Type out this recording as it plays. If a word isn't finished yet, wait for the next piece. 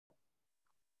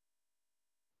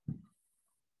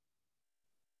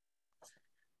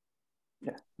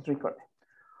Yeah, it's recording.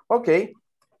 Okay.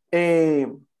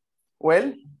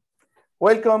 Well,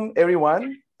 welcome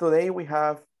everyone. Today we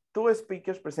have two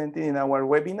speakers presenting in our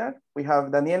webinar. We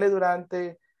have Daniele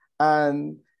Durante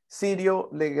and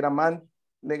Sirio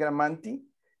Legramanti.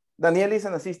 Daniele is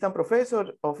an assistant professor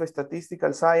of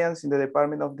statistical science in the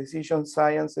Department of Decision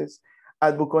Sciences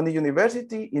at Bocconi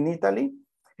University in Italy.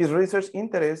 His research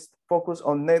interests focus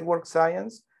on network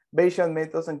science, Bayesian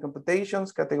methods and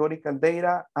computations, categorical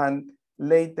data, and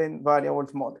latent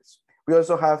variables models. We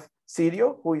also have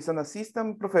Sirio, who is an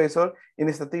assistant professor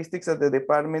in statistics at the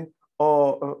Department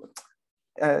of,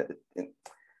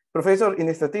 professor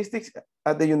in statistics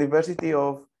at the University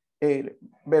of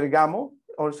Bergamo,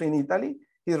 also in Italy.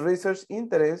 His research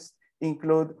interests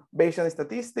include Bayesian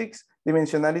statistics,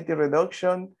 dimensionality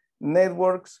reduction,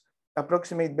 networks,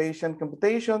 approximate Bayesian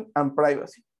computation, and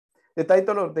privacy. The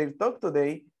title of their talk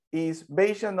today is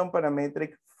Bayesian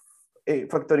nonparametric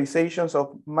factorizations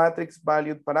of matrix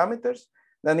valued parameters.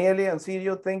 Daniele and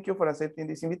Sirio, thank you for accepting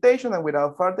this invitation. And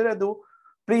without further ado,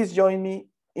 please join me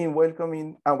in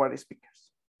welcoming our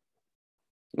speakers.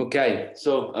 Okay,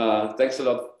 so thanks a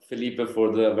lot, Felipe,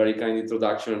 for the very kind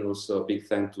introduction, and also a big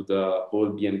thank to the whole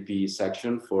BNP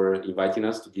section for inviting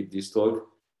us to give this talk.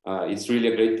 It's really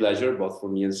a great pleasure, both for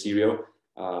me and Sirio,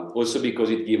 also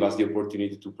because it gives us the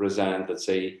opportunity to present, let's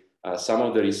say, some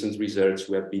of the recent research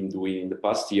we have been doing in the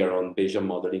past year on Bayesian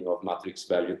modeling of matrix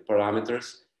valued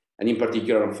parameters, and in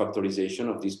particular on factorization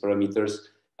of these parameters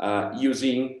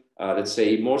using, let's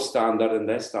say, more standard and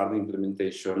less standard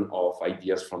implementation of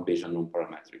ideas from Bayesian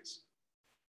nonparametrics.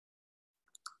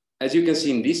 As you can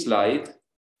see in this slide,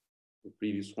 the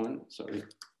previous one, sorry.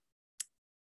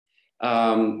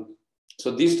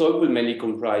 So this talk will mainly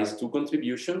comprise two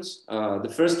contributions.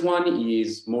 The first one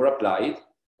is more applied.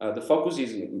 The focus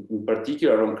is in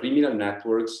particular on criminal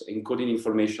networks, encoding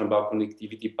information about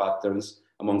connectivity patterns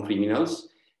among criminals.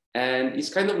 And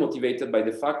it's kind of motivated by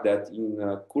the fact that in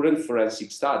current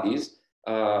forensic studies,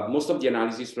 most of the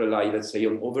analysis rely, let's say,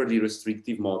 on overly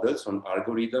restrictive models, on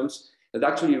algorithms that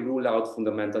actually rule out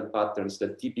fundamental patterns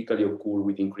that typically occur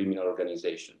within criminal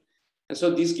organizations. And so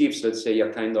this gives, let's say,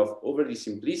 a kind of overly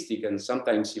simplistic and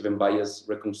sometimes even biased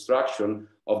reconstruction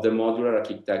of the modular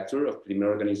architecture of criminal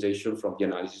organization from the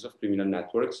analysis of criminal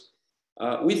networks.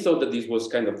 We thought that this was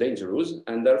kind of dangerous,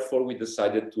 and therefore we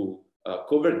decided to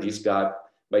cover this gap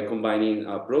by combining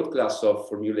a broad class of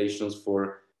formulations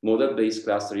for model-based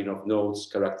clustering of nodes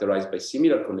characterized by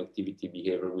similar connectivity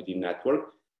behavior within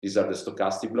network. These are the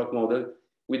stochastic block model,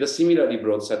 with a similarly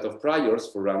broad set of priors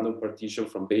for random partition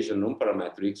from Bayesian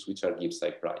nonparametrics, which are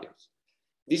Gibbs-type priors.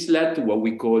 This led to what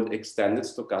we call extended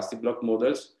stochastic block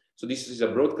models. So this is a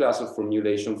broad class of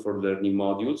formulation for learning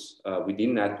modules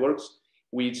within networks,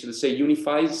 which, let's say,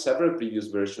 unifies several previous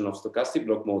versions of stochastic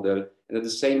block model and at the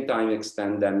same time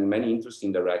extend them in many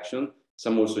interesting directions,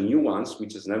 some also new ones,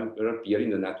 which has never appeared in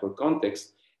the network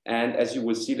context. And as you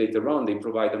will see later on, they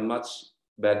provide a much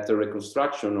better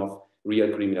reconstruction of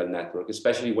real criminal network,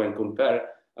 especially when compared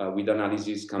with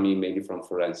analysis coming mainly from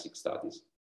forensic studies.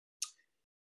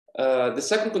 The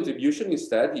second contribution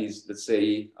instead is, let's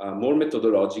say, more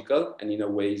methodological and in a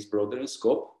way is broader in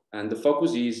scope. And the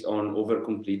focus is on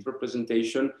over-complete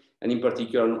representation and in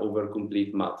particular on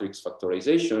over-complete matrix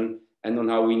factorization and on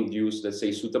how we induce, let's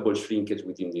say, suitable shrinkage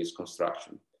within this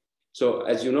construction. So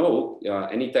as you know,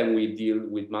 anytime we deal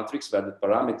with matrix valued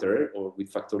parameter or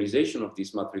with factorization of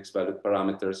these matrix valued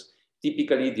parameters,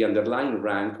 typically the underlying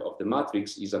rank of the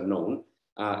matrix is unknown,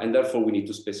 and therefore we need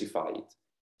to specify it.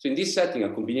 So in this setting,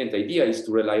 a convenient idea is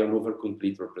to rely on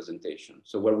over-complete representation.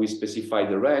 So where we specify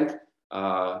the rank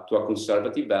to a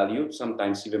conservative value,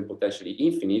 sometimes even potentially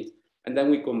infinite, and then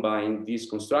we combine this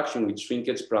construction with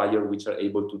shrinkage prior, which are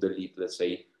able to delete, let's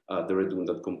say, the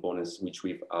redundant components which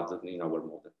we've added in our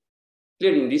model.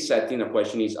 Clearly, in this setting, a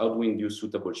question is how do we induce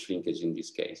suitable shrinkage in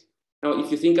this case? Now,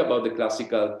 if you think about the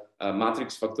classical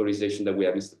matrix factorization that we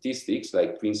have in statistics,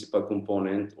 like principal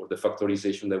component or the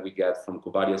factorization that we get from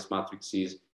covariance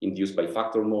matrices induced by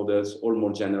factor models, or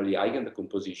more generally, eigen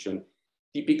decomposition,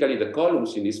 typically the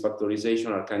columns in this factorization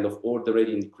are kind of ordered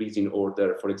in decreasing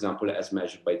order, for example, as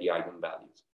measured by the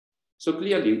eigenvalues. So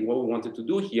clearly, what we wanted to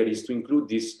do here is to include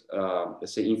this,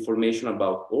 let's say, information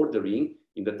about ordering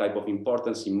in the type of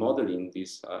importance in modeling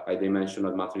these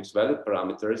high-dimensional matrix valued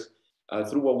parameters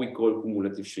through what we call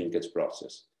cumulative shrinkage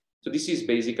process. So this is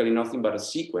basically nothing but a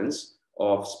sequence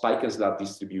of spike and slab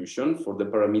distribution for the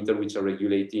parameter which are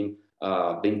regulating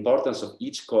the importance of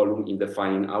each column in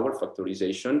defining our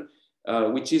factorization,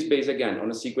 which is based again on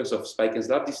a sequence of spike and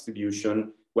slab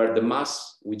distribution where the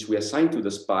mass which we assign to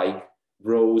the spike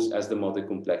grows as the model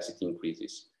complexity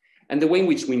increases. And the way in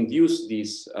which we induce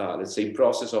this, let's say,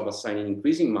 process of assigning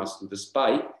increasing mass to the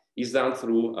spike is done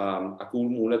through a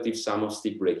cumulative sum of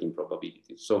stick breaking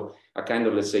probabilities. So a kind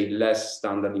of, let's say, less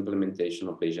standard implementation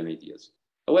of Bayesian ideas.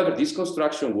 However, this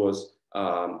construction was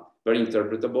very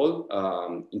interpretable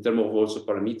in terms of also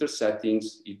parameter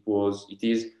settings. It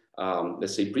is,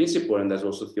 let's say, principle, and there's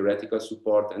also theoretical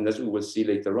support. And as we will see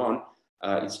later on,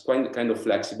 it's quite kind of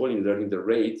flexible in learning the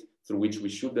rate through which we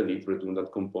should delete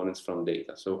redundant components from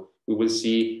data. So we will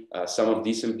see some of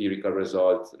these empirical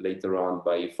results later on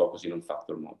by focusing on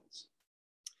factor models.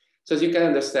 So as you can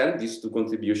understand, these two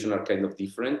contributions are kind of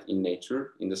different in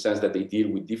nature, in the sense that they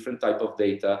deal with different type of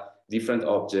data, different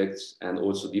objects, and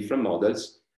also different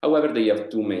models. However, they have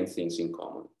two main things in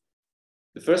common.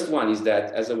 The first one is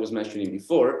that, as I was mentioning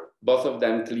before, both of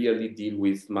them clearly deal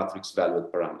with matrix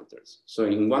valued parameters. So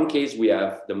in one case, we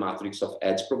have the matrix of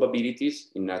edge probabilities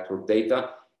in network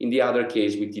data. In the other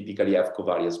case, we typically have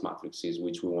covariance matrices,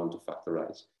 which we want to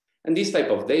factorize. And this type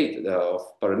of data,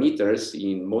 of parameters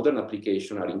in modern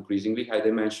application are increasingly high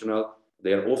dimensional.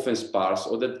 They are often sparse,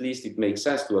 or at least it makes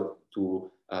sense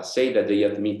to say that they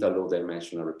admit a low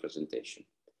dimensional representation.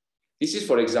 This is,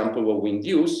 for example, what we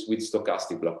induce with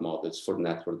stochastic block models for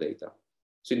network data.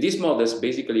 So in these models,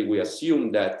 basically, we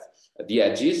assume that the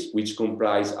edges, which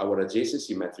comprise our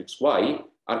adjacency matrix Y,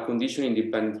 are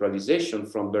condition-independent realization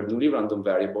from Bernoulli random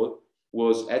variable,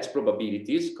 whose edge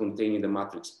probabilities contained in the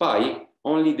matrix pi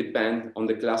only depend on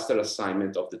the cluster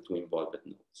assignment of the two involved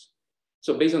nodes.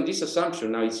 So based on this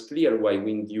assumption, now it's clear why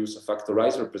we induce a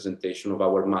factorized representation of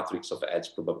our matrix of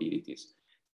edge probabilities.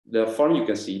 The form, you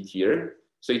can see it here.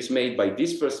 So it's made by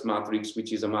this first matrix,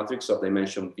 which is a matrix of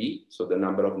dimension B, so the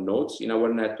number of nodes in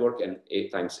our network, and A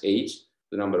times H,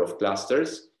 the number of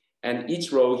clusters. And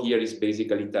each row here is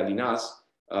basically telling us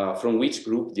from which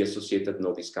group the associated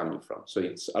node is coming from. So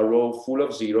it's a row full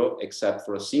of 0, except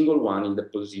for a single one in the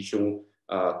position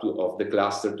of the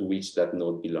cluster to which that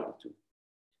node belongs to.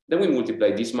 Then we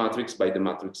multiply this matrix by the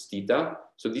matrix theta.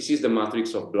 So this is the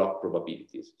matrix of block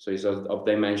probabilities. So it's of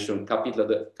dimension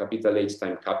capital H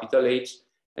times capital H.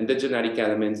 And the generic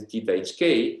element theta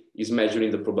hk is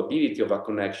measuring the probability of a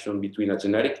connection between a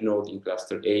generic node in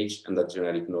cluster H and a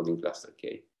generic node in cluster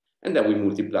K. And then we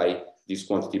multiply this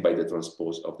quantity by the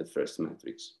transpose of the first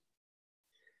matrix.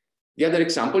 The other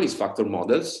example is factor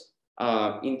models.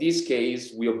 In this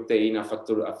case, we obtain a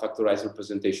factorized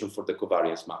representation for the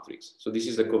covariance matrix. So this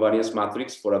is the covariance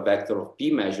matrix for a vector of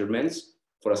P measurements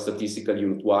for a statistical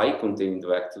unit Y contained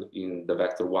in the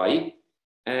vector Y.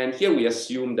 And here we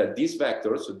assume that these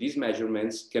vectors, so these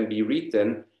measurements, can be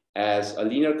written as a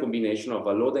linear combination of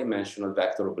a low-dimensional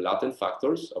vector of latent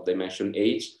factors of dimension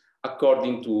H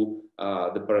according to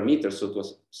the parameters, so to a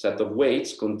set of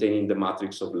weights containing the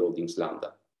matrix of loadings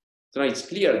lambda. So now it's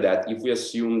clear that if we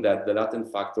assume that the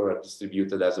latent factors are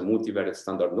distributed as a multivariate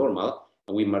standard normal,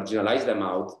 and we marginalize them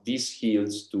out, this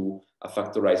yields to a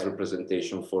factorized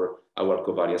representation for our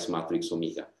covariance matrix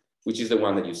omega, which is the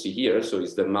one that you see here. So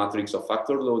it's the matrix of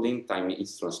factor loading times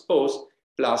its transpose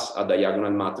plus a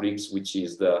diagonal matrix, which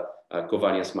is the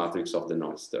covariance matrix of the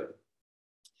noise term.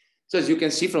 So as you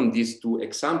can see from these two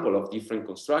examples of different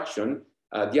construction,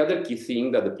 the other key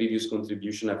thing that the previous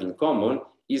contribution have in common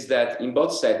is that in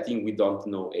both settings, we don't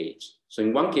know H. So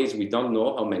in one case, we don't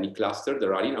know how many clusters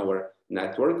there are in our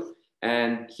network.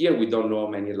 And here we don't know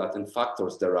how many latent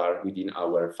factors there are within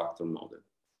our factor model.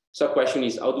 So the question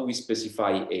is, how do we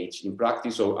specify H in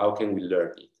practice, or how can we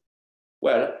learn it?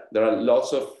 Well, there are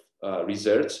lots of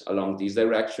research along this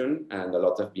direction, and a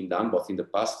lot have been done both in the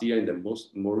past year and the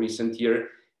more recent year.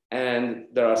 And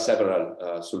there are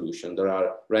several solutions. There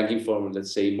are ranking from,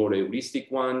 let's say, more heuristic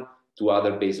one to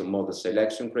other based on model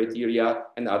selection criteria,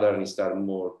 and other instead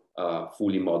more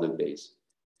fully model based.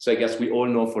 So I guess we all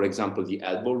know, for example, the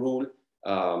elbow rule,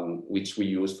 which we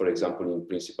use, for example, in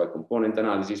principal component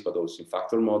analysis, but also in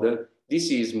factor model. This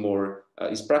is more,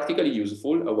 is practically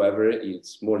useful. However,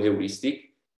 it's more heuristic,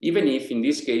 even if in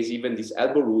this case, even this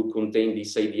elbow rule contains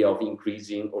this idea of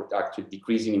increasing or actually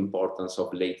decreasing importance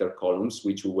of later columns,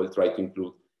 which we will try to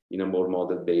include in a more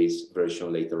model-based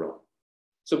version later on.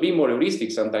 So being more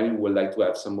heuristic, sometimes we would like to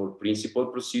have some more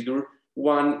principled procedure.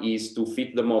 One is to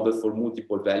fit the model for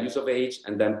multiple values of H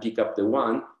and then pick up the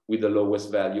one with the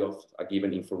lowest value of a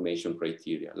given information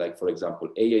criteria, like, for example,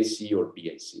 AIC or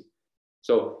BIC.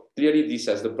 So clearly this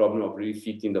has the problem of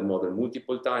refitting the model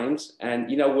multiple times,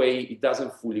 and in a way, it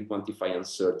doesn't fully quantify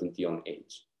uncertainty on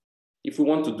H. If we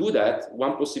want to do that,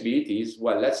 one possibility is,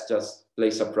 well, let's just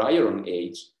place a prior on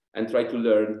H and try to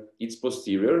learn its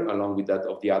posterior along with that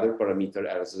of the other parameter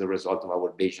as a result of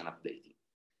our Bayesian updating.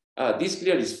 This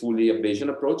clearly is fully a Bayesian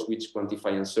approach, which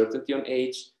quantify uncertainty on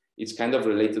H. It's kind of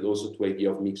related also to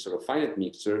idea of mixer or finite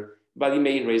mixer, but it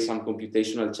may raise some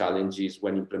computational challenges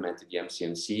when implemented the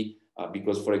MCMC,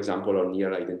 because, for example, on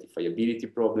near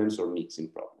identifiability problems or mixing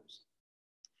problems.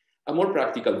 A more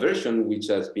practical version, which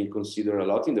has been considered a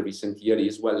lot in the recent year,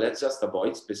 is, well, let's just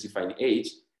avoid specifying age.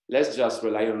 Let's just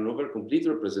rely on an over-complete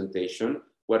representation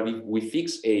where we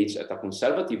fix age at a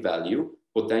conservative value,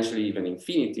 potentially even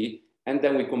infinity, and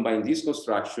then we combine this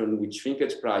construction with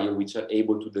shrinkage prior, which are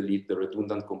able to delete the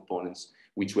redundant components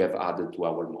which we have added to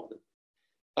our model.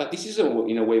 This is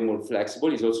in a way more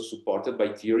flexible. It's also supported by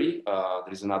theory.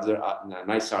 There is another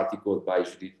nice article by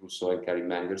Judith Rousseau and Karin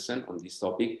Mangersen on this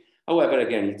topic. However,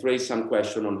 again, it raised some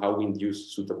question on how we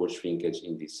induce suitable shrinkage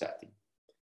in this setting.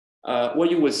 What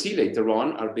you will see later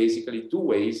on are basically two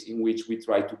ways in which we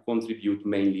try to contribute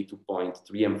mainly to point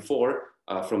 3 and 4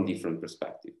 from different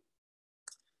perspectives.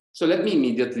 So let me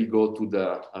immediately go to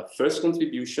the first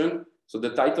contribution. So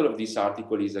the title of this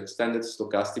article is Extended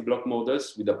Stochastic Block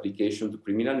Models with Application to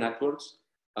Criminal Networks.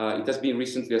 It has been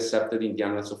recently accepted in the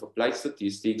Annals of Applied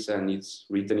Statistics, and it's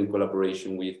written in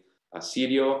collaboration with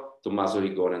Sirio, Tommaso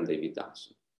Rigore, and David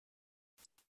Danson.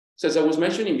 So as I was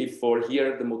mentioning before,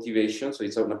 here the motivation, so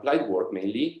it's an applied work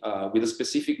mainly, with a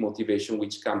specific motivation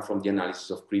which comes from the analysis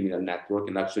of criminal network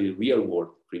and actually real-world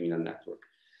criminal network.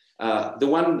 The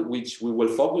one which we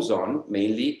will focus on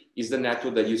mainly is the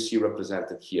network that you see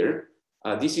represented here.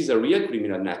 This is a real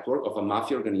criminal network of a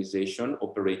mafia organization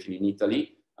operating in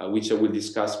Italy, which I will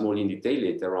discuss more in detail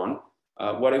later on.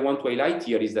 What I want to highlight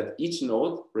here is that each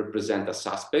node represents a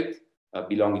suspect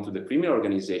belonging to the criminal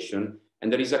organization,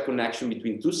 and there is a connection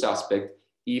between two suspects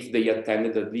if they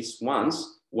attended at least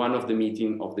once one of the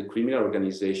meetings of the criminal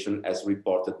organization as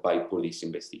reported by police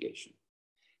investigation.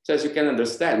 So as you can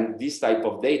understand, this type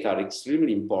of data are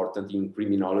extremely important in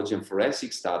criminology and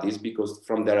forensic studies, because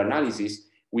from their analysis,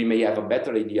 we may have a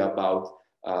better idea about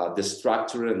the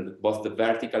structure and both the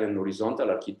vertical and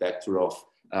horizontal architecture of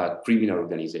criminal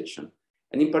organization.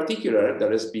 And in particular,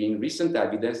 there has been recent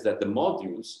evidence that the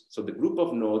modules, so the group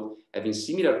of nodes having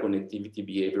similar connectivity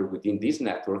behavior within this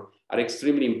network, are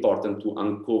extremely important to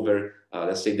uncover,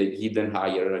 let's say, the hidden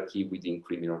hierarchy within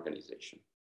criminal organization.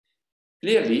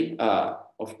 Clearly,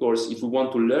 of course, if we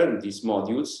want to learn these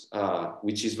modules,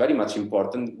 which is very much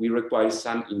important, we require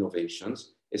some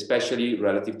innovations, especially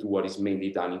relative to what is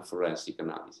mainly done in forensic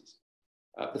analysis.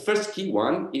 The first key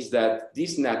one is that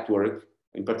this network,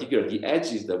 in particular, the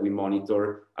edges that we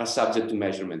monitor, are subject to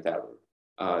measurement error.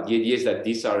 The idea is that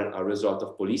these are a result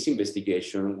of police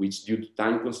investigation, which due to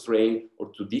time constraint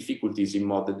or to difficulties in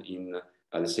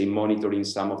let's say, monitoring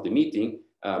some of the meeting,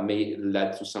 may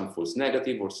lead to some false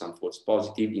negative or some false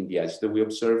positive in the edge that we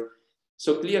observe.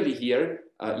 So clearly here,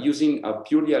 using a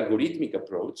purely algorithmic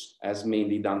approach, as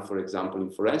mainly done, for example,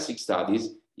 in forensic studies,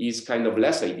 is kind of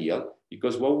less ideal,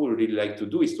 because what we really like to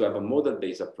do is to have a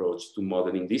model-based approach to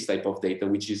modeling this type of data,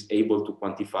 which is able to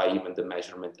quantify even the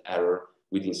measurement error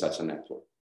within such a network.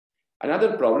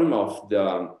 Another problem of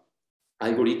the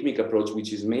algorithmic approach,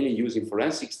 which is mainly used in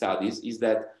forensic studies, is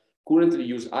that currently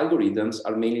used algorithms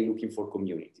are mainly looking for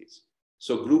communities.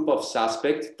 So group of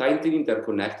suspects tightly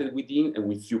interconnected within and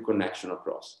with few connections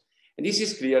across. And this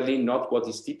is clearly not what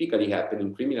is typically happening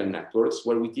in criminal networks,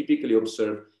 where we typically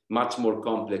observe much more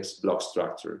complex block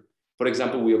structure. For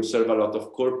example, we observe a lot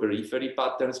of core periphery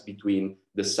patterns between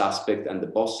the suspect and the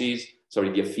bosses,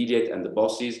 the affiliate and the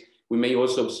bosses. We may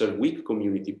also observe weak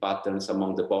community patterns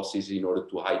among the bosses in order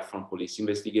to hide from police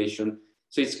investigation.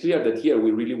 So it's clear that here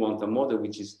we really want a model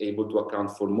which is able to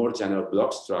account for more general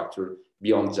block structure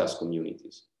beyond just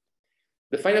communities.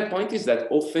 The final point is that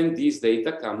often these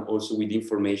data come also with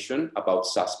information about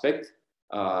suspect,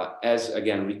 as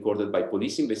again recorded by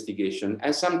police investigation,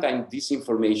 and sometimes this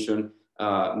information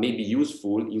may be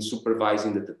useful in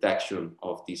supervising the detection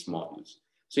of these modules.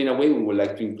 So in a way, we would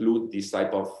like to include this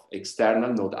type of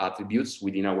external node attributes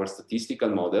within our statistical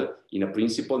model in a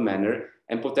principled manner,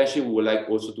 and potentially we would like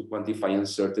also to quantify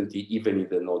uncertainty even in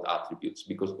the node attributes,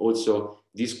 because also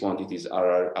these quantities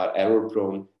are error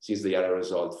prone since they are a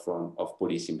result of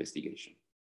police investigation.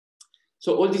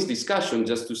 So all this discussion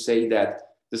just to say that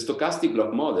the stochastic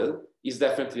block model is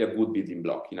definitely a good building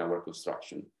block in our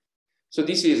construction. So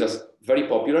this is a very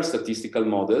popular statistical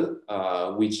model,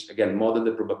 which again model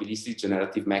the probabilistic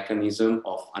generative mechanism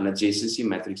of an adjacency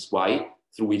matrix Y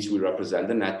through which we represent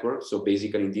the network. So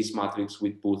basically in this matrix,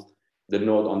 we put the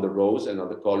node on the rows and on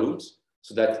the columns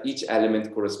so that each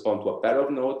element corresponds to a pair of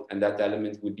nodes, and that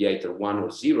element will be either 1 or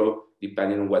 0,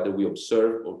 depending on whether we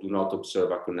observe or do not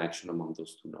observe a connection among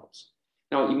those two nodes.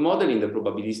 Now, in modeling the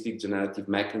probabilistic generative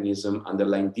mechanism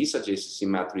underlying this adjacency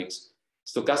matrix,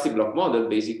 stochastic block model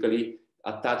basically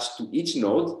attach to each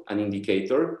node an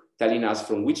indicator telling us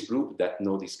from which group that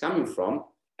node is coming from,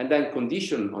 and then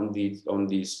condition on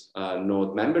this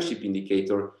node membership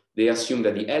indicator, they assume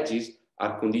that the edges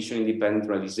are condition-independent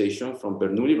realization from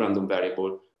Bernoulli random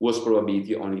variable whose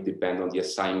probability only depend on the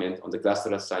assignment, on the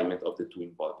cluster assignment of the two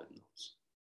involved nodes.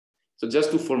 So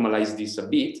just to formalize this a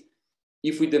bit,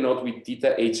 if we denote with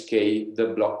theta hk the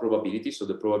block probability, so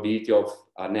the probability of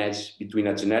an edge between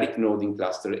a generic node in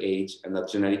cluster H and a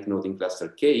generic node in cluster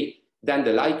K, then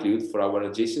the likelihood for our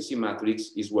adjacency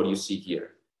matrix is what you see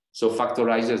here. So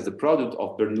factorizes the product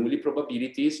of Bernoulli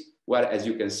probabilities, where, as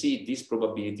you can see, these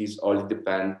probabilities only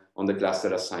depend on the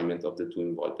cluster assignment of the two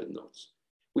involved nodes.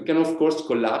 We can, of course,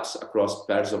 collapse across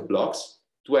pairs of blocks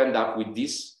to end up with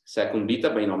this second beta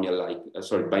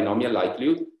binomial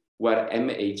likelihood, where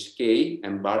MHK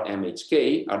and bar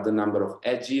MHK are the number of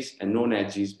edges and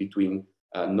non-edges between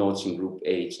nodes in group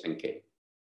H and K.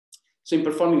 So in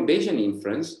performing Bayesian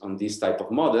inference on this type of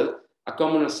model, a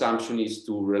common assumption is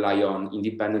to rely on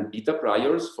independent beta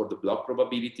priors for the block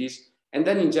probabilities. And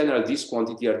then in general, this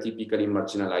quantity are typically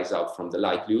marginalized out from the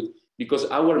likelihood, because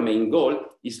our main goal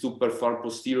is to perform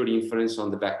posterior inference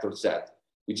on the vector Z,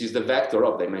 which is the vector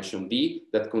of dimension B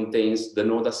that contains the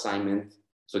node assignment,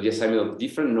 so the assignment of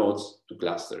different nodes to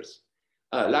clusters.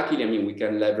 Luckily, I mean, we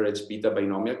can leverage beta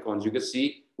binomial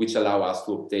conjugacy, which allow us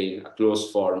to obtain a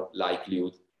closed form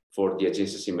likelihood for the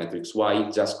adjacency matrix Y,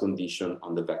 just conditioned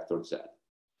on the vector Z.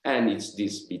 And it's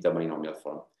this beta binomial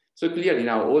form. So clearly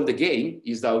now all the game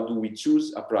is how do we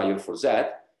choose a prior for Z,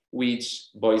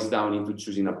 which boils down into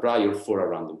choosing a prior for a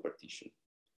random partition.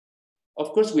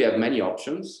 Of course, we have many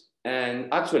options. And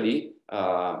actually,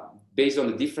 based on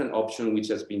the different option which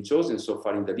has been chosen so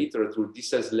far in the literature,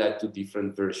 this has led to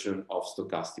different versions of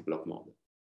stochastic block model.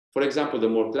 For example, the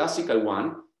more classical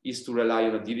one is to rely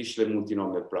on a Dirichlet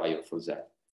multinomial prior for Z.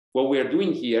 What we are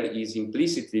doing here is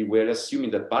implicitly we're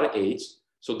assuming that bar H,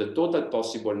 so the total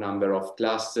possible number of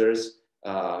clusters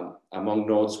among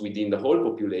nodes within the whole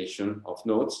population of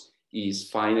nodes is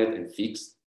finite and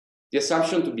fixed. The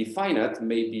assumption to be finite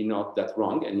may be not that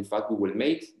wrong, and in fact we will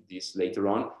make this later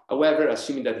on. However,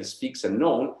 assuming that it's fixed and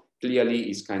known clearly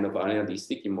is kind of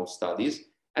unrealistic in most studies,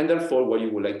 and therefore what you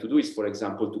would like to do is, for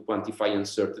example, to quantify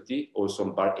uncertainty also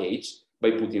on bar H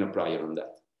by putting a prior on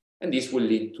that. And this will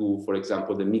lead to, for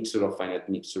example, the mixture of finite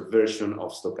mixture version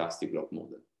of stochastic block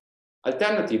model.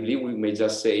 Alternatively, we may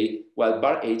just say, well,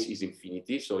 bar H is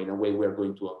infinity. So in a way, we're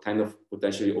going to a kind of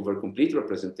potentially over-complete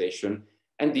representation,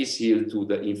 and this yield to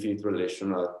the infinite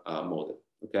relational model,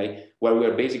 okay? Where we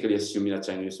are basically assuming a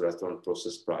Chinese restaurant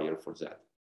process prior for Z.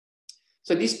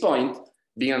 So at this point,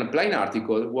 being an applied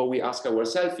article, what we ask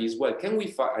ourselves is, well, can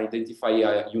we identify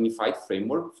a unified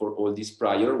framework for all these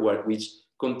prior which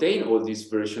contain all this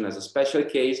version as a special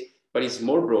case, but it's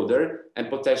more broader and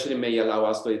potentially may allow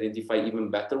us to identify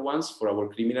even better ones for our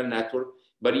criminal network,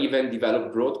 but even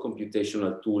develop broad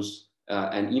computational tools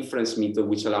and inference method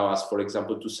which allow us, for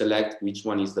example, to select which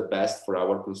one is the best for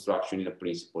our construction in a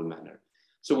principled manner.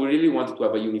 So we really wanted to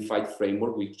have a unified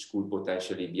framework which could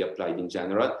potentially be applied in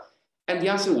general. And the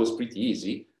answer was pretty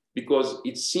easy, because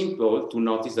it's simple to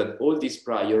notice that all these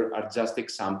priors are just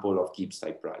examples of Gibbs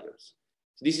type priors.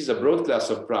 This is a broad class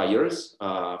of priors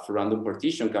for random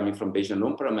partition coming from Bayesian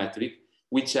nonparametric,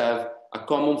 which have a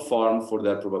common form for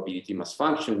their probability mass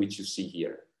function, which you see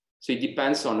here. So it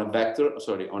depends on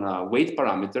on a weight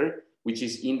parameter, which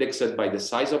is indexed by the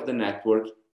size of the network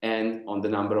and on the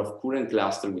number of current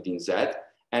clusters within Z.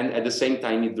 And at the same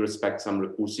time, it respects some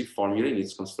recursive formula in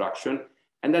its construction.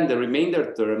 And then the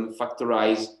remainder term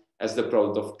factorized as the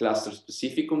product of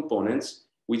cluster-specific components,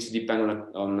 which depend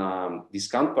on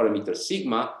discount parameter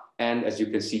sigma, and as you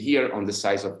can see here, on the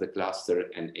size of the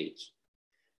cluster and age.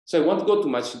 So I won't go too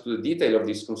much into the detail of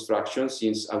this construction,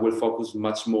 since I will focus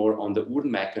much more on the Ur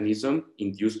mechanism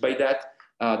induced by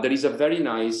that. There is a very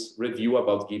nice review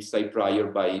about Gibbs type prior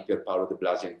by Pierpaolo De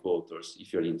Blasi and co-authors,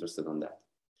 if you're interested on that.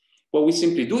 What we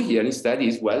simply do here instead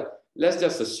is, well, let's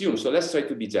just assume, so let's try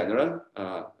to be general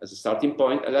as a starting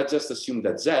point, and let's just assume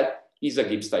that Z is a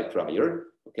Gibbs type prior,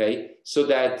 okay? So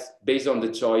that based on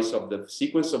the choice of the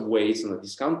sequence of weights and the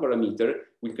discount parameter,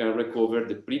 we can recover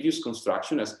the previous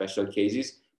construction as special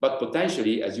cases, but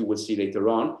potentially, as you will see later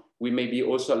on, we may be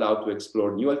also allowed to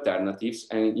explore new alternatives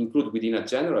and include within a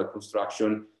general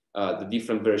construction the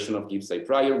different version of Gibbs type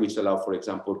prior, which allow, for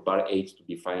example, bar H to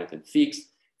be finite and fixed,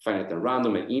 finite and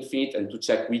random and infinite, and to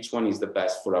check which one is the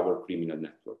best for our criminal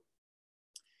network.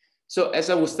 So as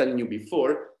I was telling you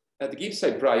before, the Gibbs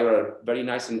type prior are very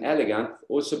nice and elegant,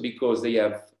 also because they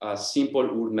have a simple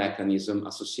Ur mechanism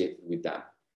associated with them.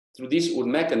 through this Wood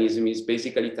mechanism is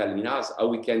basically telling us how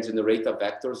we can generate a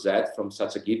vector Z from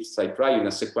such a Gibbs type prior in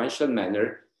a sequential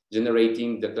manner,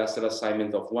 generating the cluster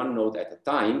assignment of one node at a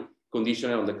time,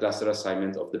 conditional on the cluster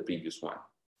assignment of the previous one.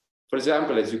 For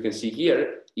example, as you can see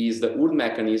here, is the Wood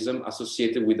mechanism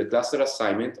associated with the cluster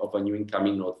assignment of a new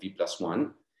incoming node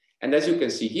V+1. And as you can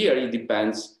see here, it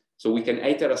depends. So we can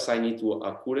either assign it to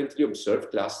a currently observed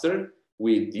cluster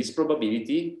with this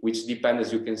probability, which depends,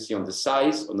 as you can see, on the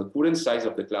size, on the current size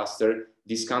of the cluster,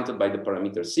 discounted by the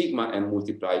parameter sigma and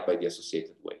multiplied by the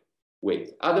associated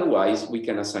weight. Otherwise, we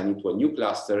can assign it to a new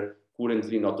cluster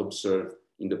currently not observed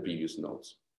in the previous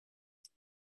nodes.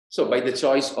 So by the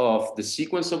choice of the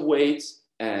sequence of weights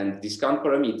and discount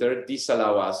parameter, this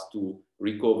allows us to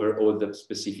recover all the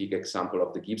specific example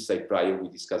of the Gibbs type prior we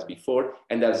discussed before,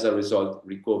 and as a result,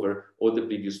 recover all the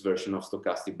previous version of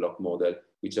stochastic block model,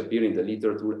 which appear in the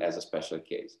literature as a special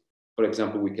case. For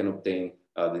example, we can obtain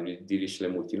the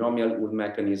Dirichlet multinomial Wood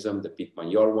mechanism, the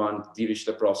Pitt-Major one,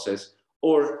 Dirichlet process,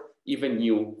 or even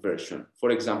new version,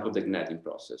 for example, the Gnadin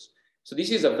process. So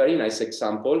this is a very nice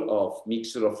example of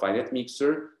mixture of finite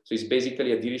mixture. So it's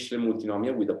basically a Dirichlet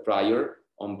multinomial with a prior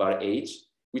on bar H,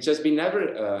 which has been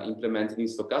never implemented in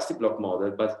stochastic block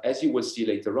model, but as you will see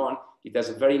later on, it has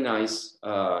a very nice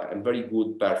and very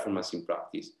good performance in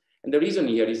practice. And the reason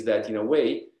here is that in a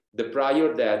way, the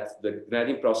prior that the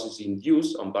Gnadin process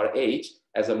induced on bar H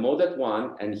has a mode at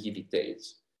one and heavy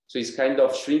tails. So it's kind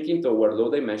of shrinking toward low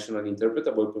dimensional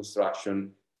interpretable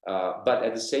construction, but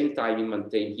at the same time, it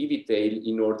maintains heavy tail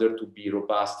in order to be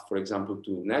robust, for example,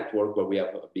 to network where we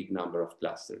have a big number of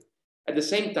clusters. At the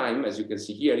same time, as you can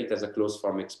see here, it has a closed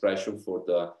form expression for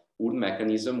the Wood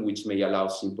mechanism, which may allow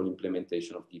simple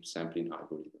implementation of deep sampling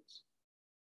algorithms.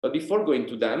 But before going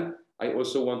to them, I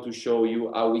also want to show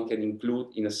you how we can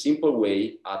include in a simple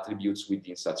way attributes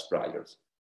within such priors.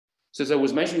 So as I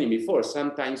was mentioning before,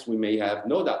 sometimes we may have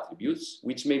node attributes,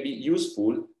 which may be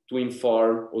useful to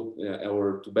inform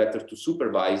or to better to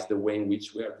supervise the way in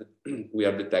which we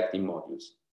are detecting modules.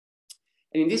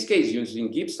 And in this case,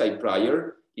 using Gibbs type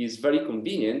prior is very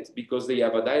convenient because they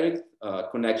have a direct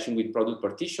connection with product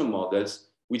partition models,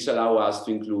 which allow us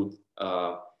to include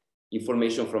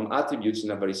information from attributes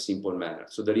in a very simple manner.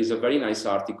 So there is a very nice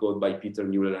article by Peter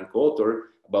Mueller and co-author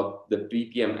about the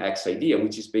PPMX idea,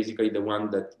 which is basically the one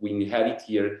that we inherit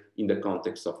here in the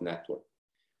context of network.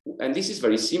 And this is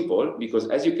very simple because,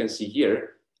 as you can see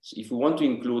here, if we want to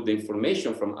include the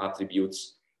information from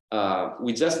attributes,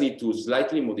 we just need to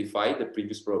slightly modify the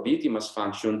previous probability mass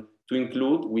function to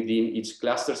include within each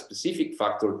cluster specific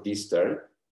factor this term,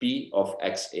 P of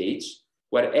XH,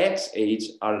 where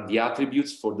XH are the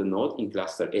attributes for the node in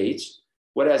cluster H,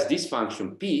 whereas this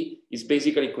function P is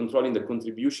basically controlling the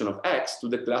contribution of X to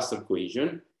the cluster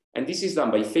cohesion. And this is done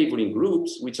by favoring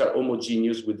groups which are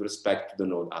homogeneous with respect to the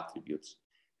node attributes.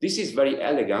 This is very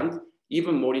elegant,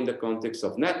 even more in the context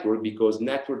of network, because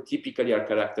networks typically are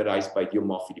characterized by the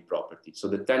homophily property. So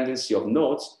the tendency of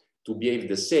nodes to behave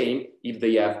the same if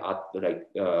they have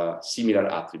similar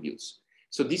attributes.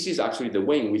 So this is actually the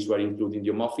way in which we're including the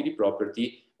homophily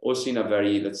property, also in a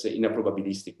very, let's say, in a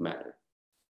probabilistic manner.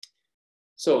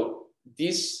 So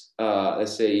this,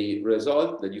 let's say,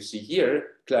 result that you see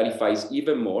here clarifies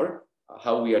even more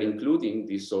how we are including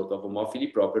this sort of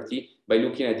homophily property by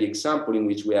looking at the example in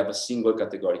which we have a single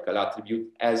categorical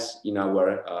attribute as in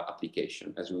our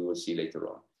application, as we will see later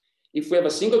on. If we have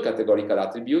a single categorical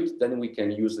attribute, then we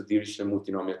can use the Dirichlet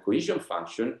multinomial cohesion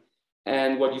function.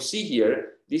 And what you see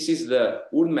here, this is the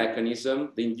Wood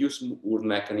mechanism, the induced Wood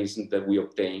mechanism that we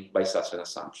obtain by such an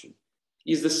assumption.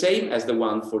 It's the same as the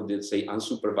one for the, say,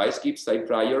 unsupervised Gibbs type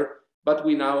prior, but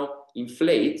we now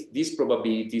inflate these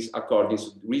probabilities according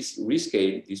to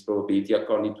rescale this probability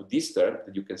according to this term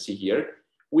that you can see here,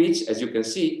 which, as you can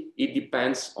see, it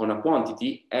depends on a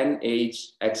quantity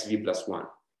NHXV+1.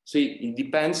 So it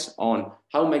depends on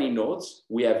how many nodes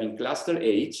we have in cluster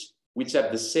H, which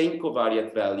have the same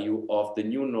covariate value of the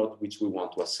new node which we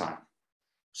want to assign.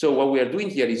 So what we are doing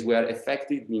here is we are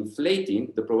effectively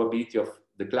inflating the probability of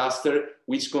the cluster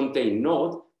which contain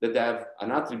nodes that have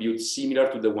an attribute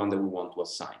similar to the one that we want to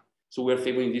assign. So we're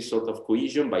favoring this sort of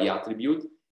cohesion by attribute,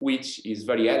 which is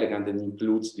very elegant and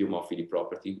includes the homophily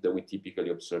property that we typically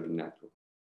observe in network.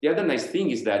 The other nice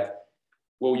thing is that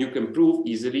what you can prove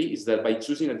easily is that by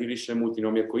choosing a Dirichlet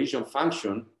multinomial cohesion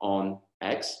function on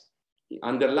X,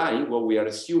 underlying what we are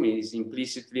assuming is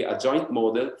implicitly a joint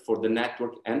model for the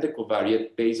network and the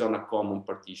covariate based on a common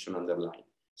partition underlying.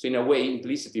 So in a way,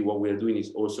 implicitly, what we are doing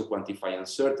is also quantify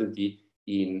uncertainty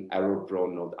in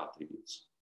error-prone node attributes.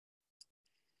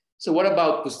 So what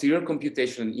about posterior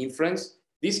computation and inference?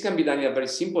 This can be done in a very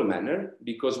simple manner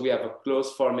because we have a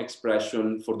closed form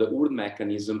expression for the Ord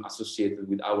mechanism associated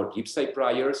with our Gibbs type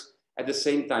priors. At the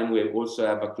same time, we also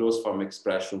have a closed form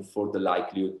expression for the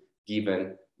likelihood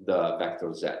given the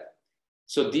vector Z.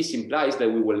 So this implies that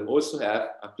we will also have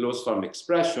a closed form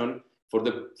expression for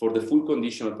the full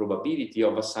conditional probability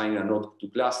of assigning a node to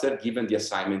cluster given the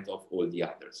assignment of all the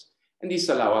others. And this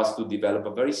allows us to develop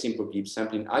a very simple Gibbs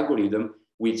sampling algorithm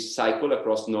which cycle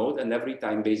across node, and every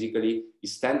time basically you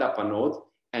stand up a node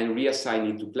and reassign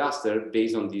it to cluster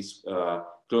based on this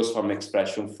closed form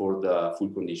expression for the full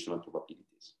conditional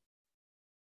probabilities.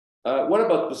 What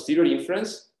about posterior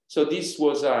inference? So this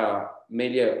was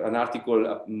mainly an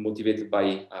article motivated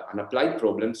by an applied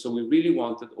problem. So we really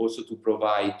wanted also to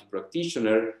provide to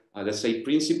practitioner, let's say,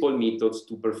 principal methods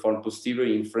to perform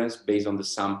posterior inference based on the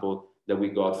sample that we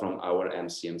got from our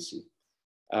MCMC.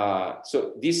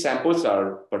 So these samples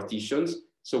are partitions.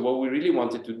 So what we really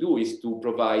wanted to do is to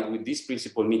provide with this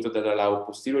principal method that allow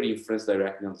posterior inference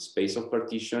directly on the space of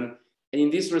partition. And in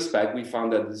this respect, we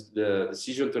found that the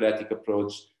decision theoretic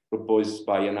approach proposed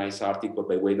by a nice article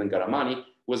by Wade and Garamani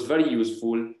was very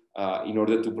useful in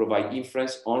order to provide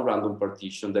inference on random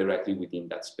partition directly within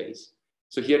that space.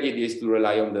 So here the idea is to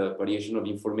rely on the variation of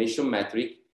information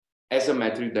metric as a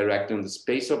metric directly on the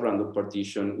space of random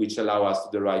partition, which allow us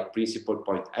to derive principal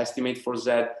point estimate for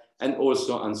Z and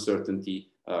also uncertainty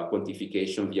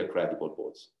quantification via credible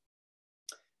balls.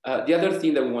 The other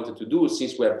thing that we wanted to do,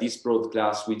 since we have this broad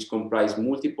class which comprise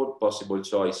multiple possible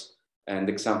choice and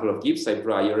example of Gibbs type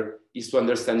prior, is to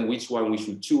understand which one we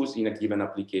should choose in a given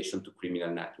application to criminal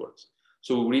networks.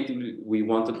 So we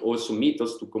wanted also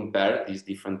methods to compare these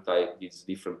different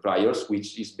priors,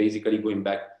 which is basically going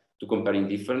back to comparing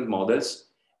different models.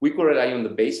 We could rely on the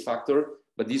base factor,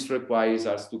 but this requires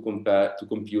us to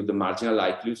compute the marginal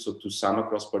likelihood, so to sum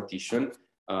across partition,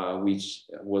 which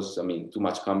was, too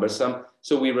much cumbersome.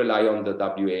 So we rely on the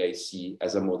WAIC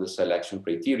as a model selection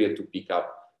criteria to pick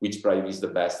up which prior is the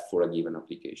best for a given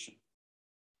application.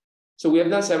 So we have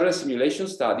done several simulation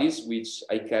studies, which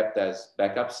I kept as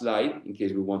backup slide in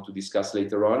case we want to discuss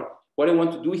later on. What I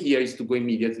want to do here is to go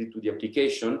immediately to the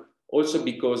application, also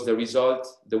because the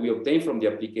results that we obtain from the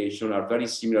application are very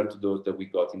similar to those that we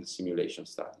got in the simulation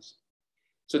studies.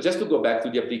 So just to go back to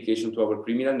the application to our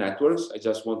criminal networks, I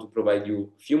just want to provide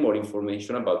you a few more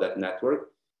information about that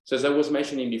network. So as I was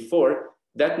mentioning before,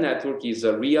 that network is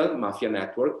a real mafia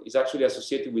network. It's actually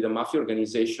associated with a mafia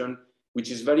organization, which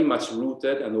is very much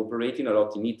rooted and operating a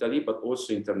lot in Italy, but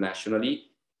also internationally.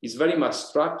 It's very much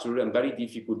structured and very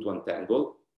difficult to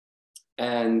untangle.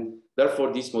 And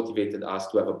therefore, this motivated us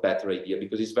to have a better idea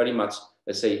because it's very much,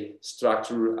 let's say,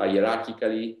 structured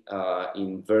hierarchically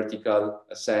in vertical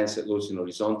sense, also in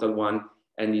horizontal one,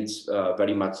 and it's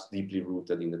very much deeply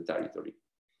rooted in the territory.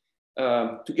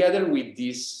 Together with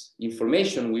this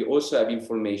information, we also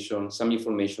have some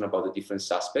information about the different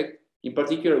suspects. In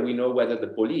particular, we know whether the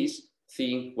police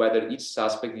think whether each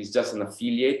suspect is just an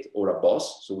affiliate or a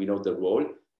boss. So we know the role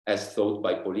as thought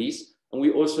by police. And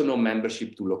we also know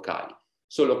membership to locali.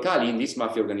 So locali in this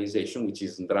mafia organization, which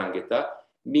is Ndrangheta,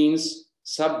 means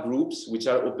subgroups which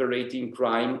are operating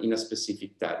crime in a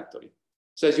specific territory.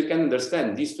 So as you can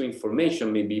understand, these two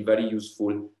information may be very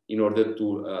useful in order to,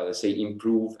 let's say,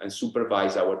 improve and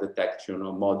supervise our detection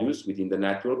of modules within the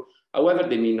network. However,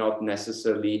 they may not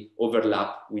necessarily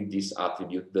overlap with this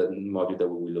attribute, the module that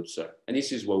we will observe. And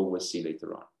this is what we will see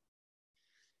later on.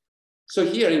 So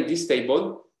here in this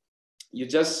table, you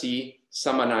just see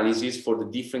some analysis for the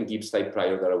different Gibbs type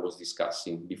prior that I was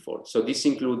discussing before. So this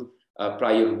includes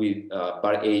prior with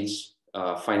bar age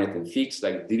finite and fixed,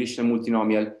 like directional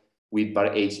multinomial, with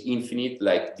bar age infinite,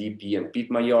 like DP and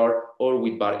Pitt-Maillard, or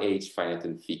with bar age finite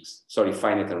and fixed,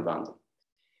 finite and random.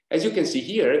 As you can see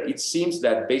here, it seems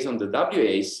that based on the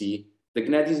WAIC, the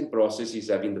gnadism process is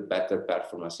having the better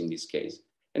performance in this case.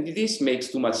 And this makes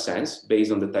too much sense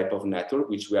based on the type of network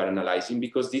which we are analyzing,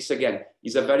 because this, again,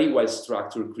 is a very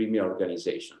well-structured criminal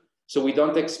organization. So we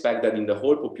don't expect that in the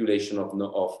whole population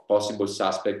of possible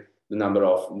suspects, the number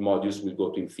of modules will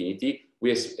go to infinity.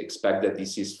 We expect that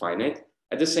this is finite.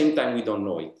 At the same time, we don't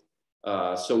know it.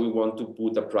 So we want to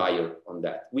put a prior on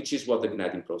that, which is what the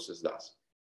gnading process does.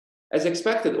 As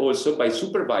expected also, by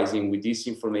supervising with this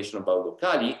information about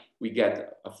locali, we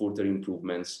get further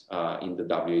improvements in the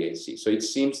WAIC. So it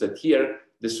seems that here,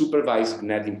 the supervised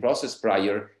gnading process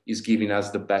prior is giving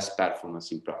us the best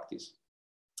performance in practice.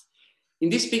 In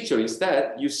this picture,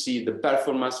 instead, you see the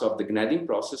performance of the gnading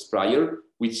process prior,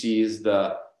 which is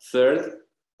the third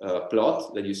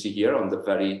plot that you see here on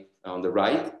the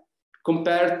right,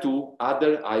 compared to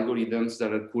other algorithms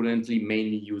that are currently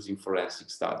mainly used in forensic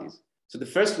studies. So the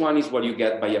first one is what you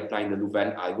get by applying the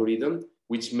Louvain algorithm,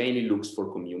 which mainly looks for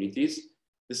communities.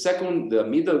 The second, the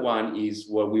middle one, is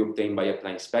what we obtain by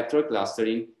applying spectral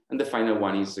clustering. And the final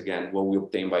one is, again, what we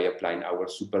obtain by applying our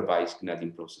supervised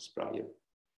netting process prior.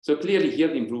 So clearly here,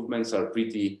 the improvements are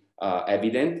pretty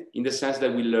evident in the sense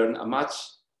that we learn a much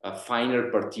finer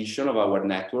partition of our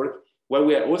network, where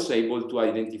we are also able to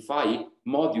identify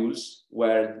modules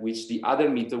which the other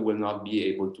meter will not be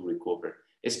able to recover.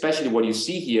 Especially what you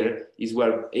see here is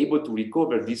we're able to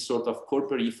recover this sort of core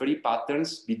periphery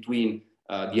patterns between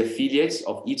the affiliates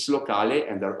of each locale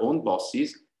and their own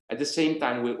bosses. At the same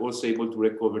time, we're also able to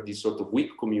recover these sort of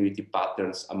weak community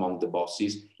patterns among the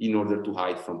bosses in order to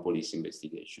hide from police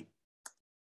investigation.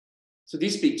 So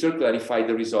this picture clarified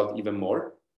the result even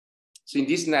more. So in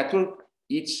this network,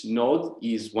 each node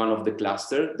is one of the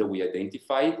clusters that we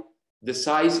identified. The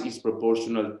size is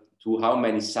proportional to how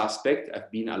many suspects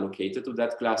have been allocated to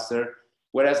that cluster,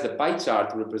 whereas the pie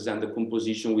chart represents the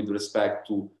composition with respect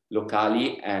to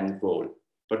locali and role.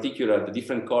 Particularly, the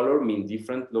different color mean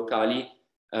different locali.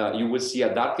 You will see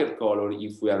a darker color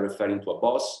if we are referring to a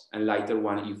boss, and lighter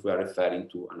one if we are referring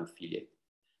to an affiliate.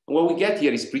 And what we get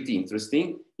here is pretty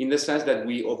interesting in the sense that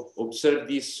we observe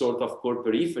this sort of core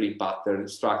periphery pattern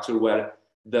structure where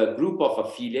the group of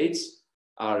affiliates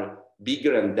are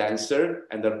bigger and denser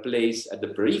and are placed at the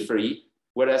periphery,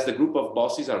 whereas the group of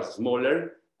bosses are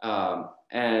smaller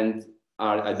and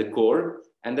are at the core.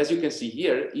 And as you can see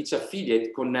here, each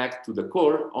affiliate connects to the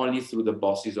core only through the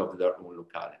bosses of their own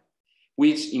locale,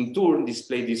 which in turn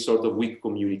display these sort of weak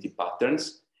community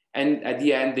patterns. And at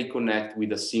the end, they connect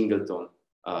with a singleton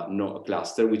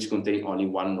cluster, which contains only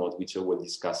one node, which I will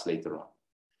discuss later on.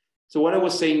 So what I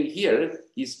was saying here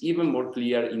is even more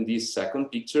clear in this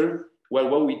second picture, where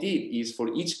what we did is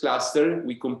for each cluster,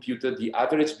 we computed the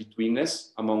average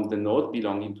betweenness among the nodes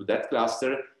belonging to that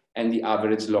cluster and the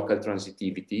average local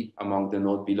transitivity among the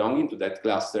nodes belonging to that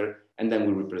cluster, and then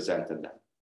we represented them.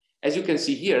 As you can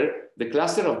see here, the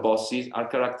cluster of bosses are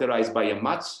characterized by a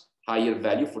much higher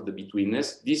value for the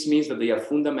betweenness. This means that they are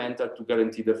fundamental to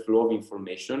guarantee the flow of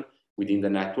information within the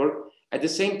network. At the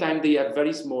same time, they have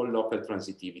very small local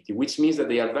transitivity, which means that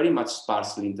they are very much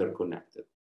sparsely interconnected.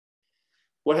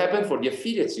 What happened for the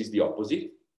affiliates is the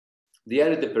opposite. They are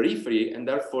at the periphery, and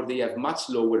therefore they have much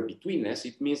lower betweenness.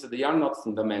 It means that they are not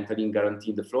fundamental in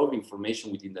guaranteeing the flow of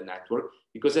information within the network,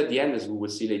 because at the end, as we will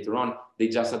see later on, they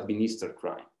just administer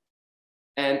crime.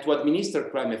 And to administer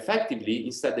crime effectively,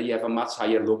 instead they have a much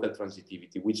higher local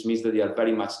transitivity, which means that they are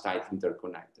very much tight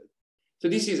interconnected. So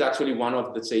this is actually one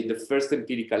of, let's say, the first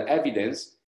empirical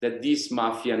evidence that this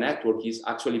mafia network is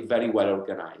actually very well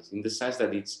organized, in the sense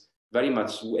that it's very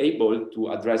much able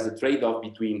to address the trade-off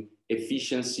between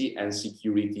efficiency and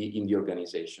security in the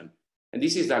organization. And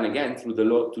this is done again through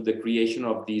the creation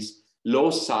of this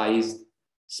low-sized,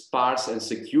 sparse and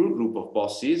secure group of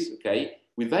bosses, okay,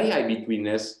 with very high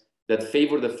betweenness that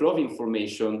favor the flow of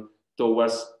information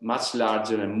towards much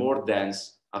larger and more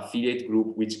dense affiliate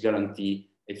group, which guarantee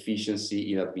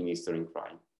efficiency in administering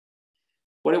crime.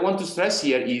 What I want to stress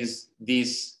here is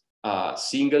this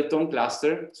singleton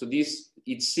cluster. So this,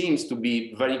 it seems to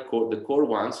be the core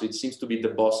one. So it seems to be the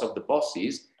boss of the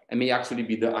bosses and may actually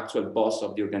be the actual boss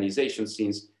of the organization,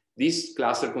 since this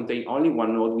cluster contains only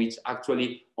one node, which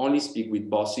actually only speak with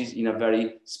bosses in a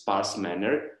very sparse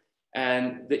manner.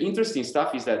 And the interesting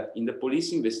stuff is that in the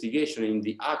police investigation, in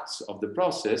the acts of the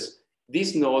process,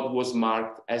 this node was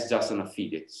marked as just an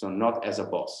affiliate, so not as a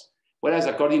boss. Whereas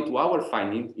according to our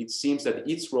finding, it seems that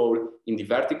its role in the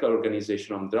vertical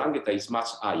organization of 'Ndrangheta is much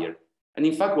higher. And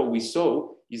in fact, what we saw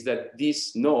is that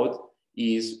this node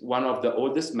is one of the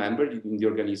oldest members in the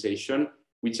organization,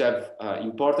 which have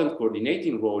important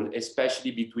coordinating role,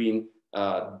 especially between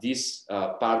this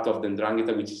part of the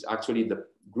 'Ndrangheta, which is actually the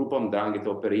group of 'Ndrangheta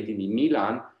operating in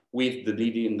Milan, with the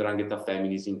leading 'Ndrangheta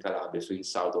families in Calabria, so in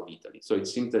south of Italy. So it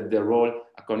seems that their role,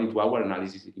 according to our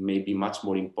analysis, it may be much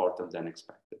more important than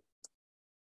expected.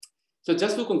 So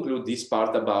just to conclude this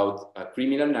part about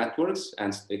criminal networks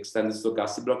and extended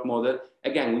stochastic block model,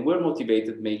 again, we were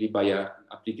motivated mainly by an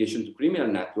application to criminal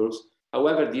networks.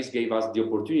 However, this gave us the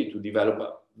opportunity to develop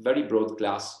a very broad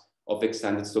class of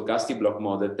extended stochastic block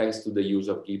model thanks to the use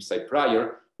of Gibbs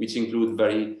prior, which include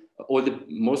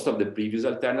most of the previous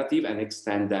alternative and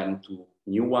extend them to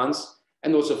new ones,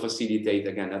 and also facilitate,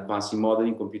 again, advancing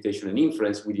modeling, computation, and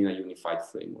inference within a unified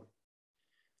framework.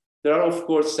 There are, of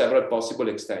course, several possible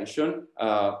extensions.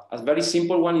 A very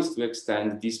simple one is to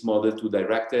extend this model to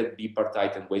directed,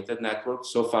 bipartite, and weighted networks.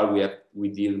 So far, we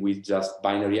deal with just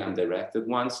binary and directed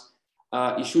ones.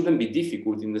 It shouldn't be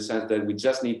difficult in the sense that we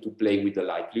just need to play with the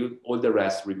likelihood. All the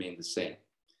rest remain the same.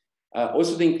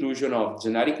 Also, the inclusion of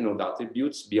generic node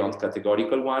attributes beyond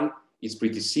categorical one is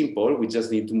pretty simple. We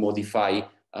just need to modify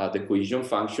the cohesion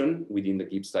function within the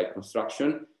Gibbs-type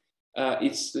construction.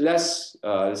 It's less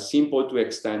simple to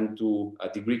extend to a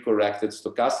degree-corrected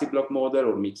stochastic block model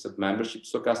or mixed membership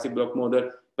stochastic block model,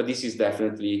 but this is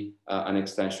definitely an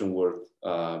extension worth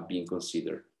being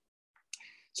considered.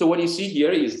 So what you see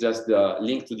here is just the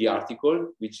link to the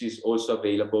article, which is also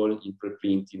available in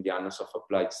preprint in the Annals of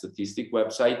Applied Statistics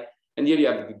website. And here you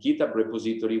have the GitHub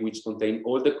repository, which contains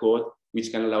all the code,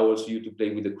 which can allow also you to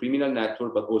play with the criminal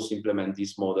network, but also implement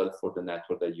this model for the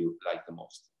network that you like the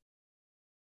most.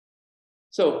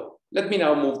 So let me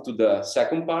now move to the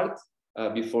second part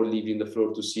before leaving the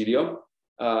floor to Sirio.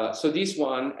 So this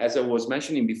one, as I was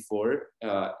mentioning before,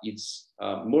 it's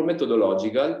more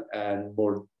methodological and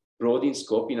more broad in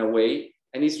scope in a way,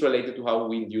 and it's related to how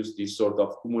we induce this sort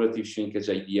of cumulative shrinkage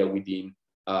idea within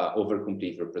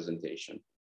over-complete representation.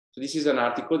 So this is an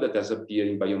article that has appeared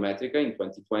in Biometrica in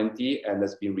 2020 and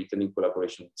has been written in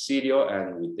collaboration with Sirio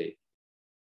and with Dave.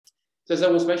 So as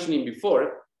I was mentioning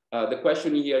before, the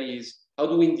question here is, how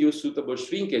do we induce suitable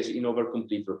shrinkage in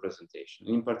over-complete representation,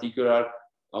 in particular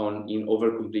in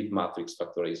over-complete matrix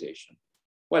factorization?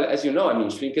 Well, as you know, I mean,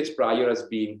 shrinkage prior has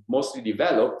been mostly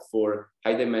developed for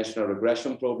high-dimensional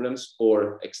regression problems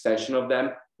or extension of them,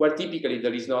 where typically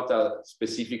there is not a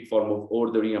specific form of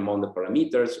ordering among the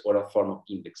parameters or a form of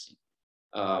indexing.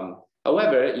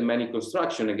 However, in many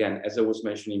construction, again, as I was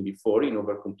mentioning before, in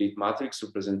over-complete matrix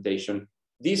representation,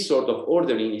 this sort of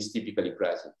ordering is typically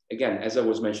present. Again, as I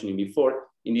was mentioning before,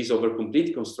 in this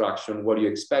over-complete construction, what you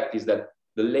expect is that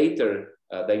the later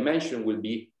dimension will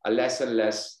be a less and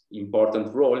less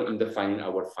important role in defining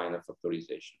our final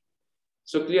factorization.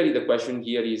 So clearly the question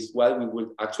here is, well, we would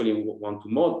actually want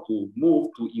to move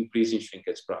to increasing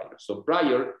shrinkage prior. So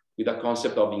prior with a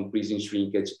concept of increasing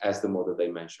shrinkage as the model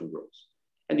dimension grows.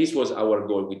 And this was our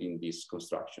goal within this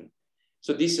construction.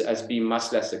 So this has been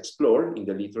much less explored in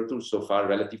the literature so far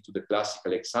relative to the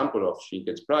classical example of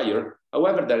shrinkage prior.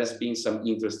 However, there has been some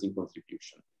interesting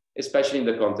contribution, especially in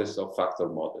the context of factor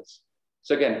models.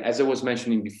 So again, as I was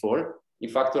mentioning before, in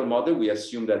factor model, we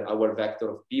assume that our vector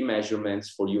of P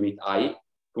measurements for unit I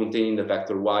containing the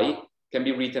vector Y can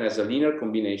be written as a linear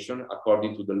combination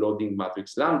according to the loading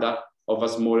matrix lambda of a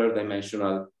smaller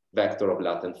dimensional vector of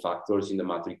latent factors in the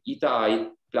matrix eta I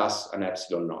plus an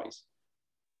epsilon noise.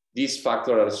 These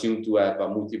factors are assumed to have a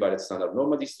multivariate standard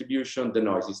normal distribution. The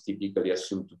noise is typically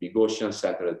assumed to be Gaussian,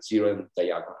 centered at 0, and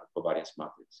diagonal covariance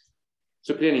matrix.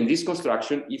 So clearly in this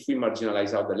construction, if we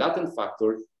marginalize out the latent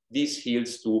factor, this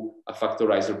yields to a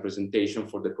factorized representation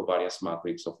for the covariance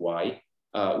matrix of Y,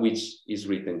 which is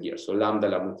written here. So lambda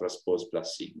transpose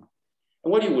plus sigma.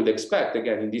 And what you would expect,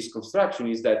 again, in this construction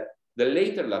is that the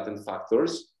later latent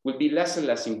factors will be less and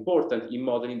less important in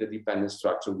modeling the dependent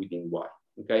structure within Y.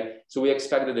 Okay, so we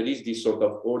expect that there is this sort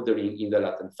of ordering in the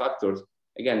latent factors.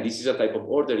 Again, this is a type of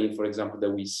ordering, for example,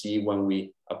 that we see when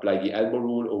we apply the elbow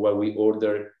rule or when we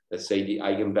order, let's say, the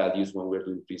eigenvalues when we're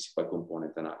doing principal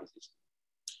component analysis.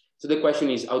 So the question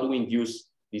is, how do we induce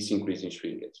this increase in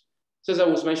shrinkage? So as I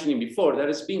was mentioning before, there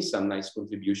has been some nice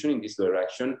contribution in this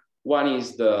direction. One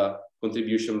is the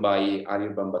contribution by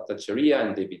Anirban Bhattacharya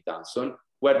and David Danson,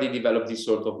 where they developed this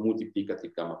sort of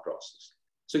multiplicative gamma process.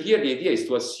 So here the idea is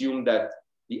to assume that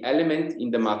the element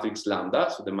in the matrix lambda,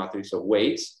 so the matrix of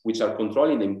weights, which are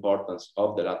controlling the importance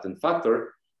of the latent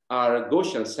factor, are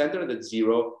Gaussian centered at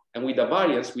 0 and with a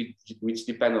variance which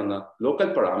depend on a local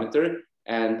parameter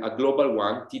and a global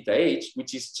one, theta h,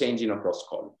 which is changing across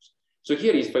columns. So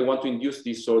here, if I want to induce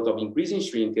this sort of increasing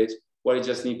shrinkage, what I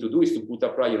just need to do is to put a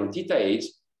prior on theta h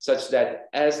such that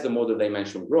as the model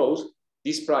dimension grows,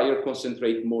 this prior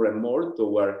concentrate more and more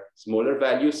toward smaller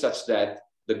values such that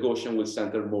the Gaussian will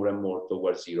center more and more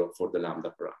towards 0 for the lambda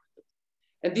parameter.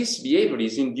 And this behavior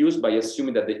is induced by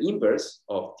assuming that the inverse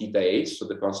of theta h, so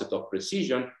the concept of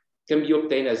precision, can be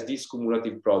obtained as this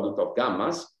cumulative product of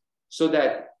gammas, so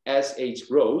that as h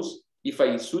grows, if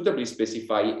I suitably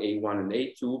specify A1 and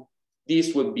A2,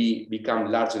 this would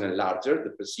become larger and larger,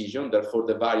 the precision. Therefore,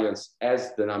 the variance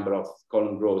as the number of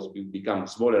column grows will become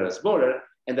smaller and smaller.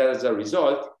 And as a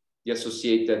result, the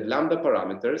associated lambda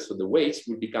parameters, so the weights,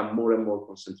 will become more and more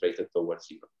concentrated towards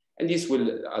 0. And this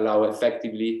will allow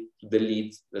effectively to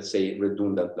delete, let's say,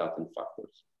 redundant latent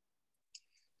factors.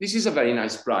 This is a very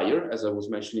nice prior, as I was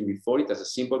mentioning before. It has a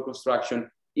simple construction,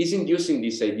 is inducing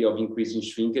this idea of increasing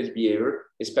shrinkage behavior,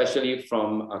 especially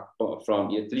from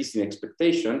at least in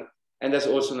expectation, and there's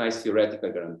also nice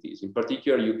theoretical guarantees. In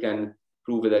particular, you can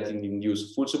prove that it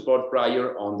induced full support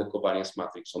prior on the covariance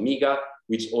matrix omega,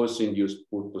 which also induced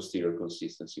full posterior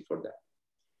consistency for that.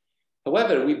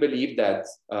 However, we believe that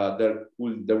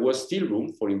there was still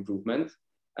room for improvement.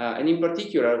 And in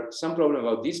particular, some problem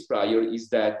about this prior is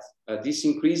that this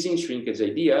increasing shrinkage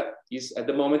idea is at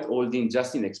the moment holding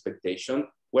just in expectation,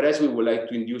 whereas we would like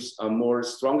to induce a more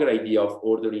stronger idea of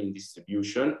ordering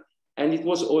distribution. And it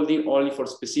was holding only for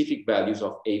specific values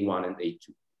of A1 and A2,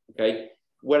 okay?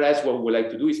 Whereas what we would like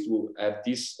to do is to have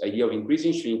this idea of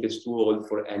increasing shrinkage to hold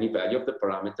for any value of the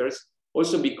parameters.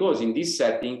 Also because in this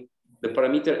setting, the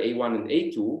parameter A1 and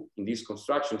A2 in this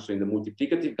construction, so in the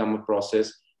multiplicative gamma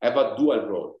process, have a dual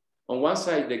role. On one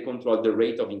side, they control the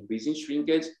rate of increasing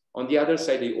shrinkage. On the other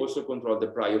side, they also control the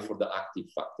prior for the active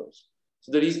factors.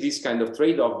 So there is this kind of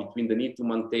trade-off between the need to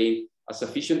maintain a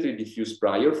sufficiently diffuse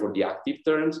prior for the active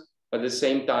terms, but at the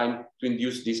same time to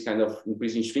induce this kind of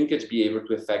increasing shrinkage behavior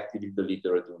to effectively delete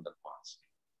the redundant ones.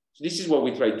 So this is what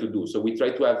we try to do. So we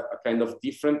try to have a kind of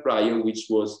different prior, which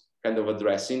was kind of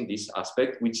addressing this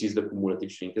aspect, which is the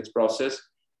cumulative shrinkage process,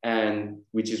 and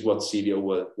which is what Sirio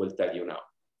will tell you now.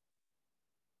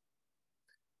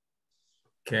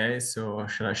 Okay, so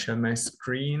shall I share my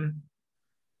screen?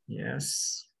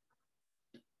 Yes.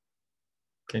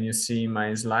 Can you see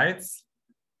my slides?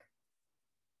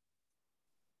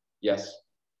 Yes.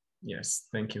 Yes,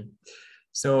 thank you.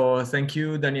 So thank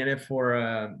you, Daniele,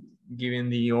 for giving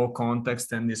the whole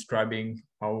context and describing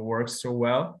how it works so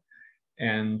well,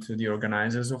 and to the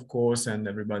organizers, of course, and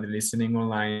everybody listening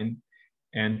online,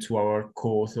 and to our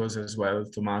co-authors as well,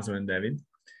 Tommaso and David.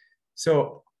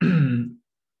 So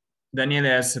Daniele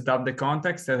has set up the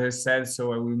context, as I said,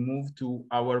 so I will move to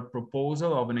our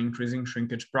proposal of an increasing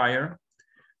shrinkage prior,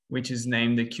 which is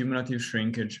named the cumulative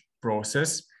shrinkage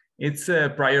process. It's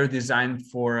a prior designed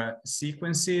for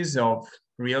sequences of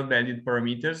real valued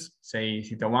parameters, say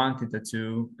theta 1, theta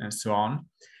 2, and so on.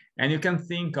 And you can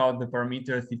think of the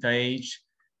parameter theta h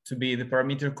to be the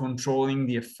parameter controlling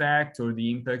the effect or the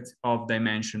impact of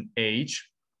dimension h.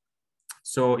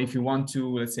 So if you want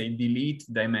to, let's say, delete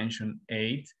dimension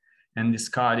 8 and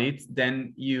discard it,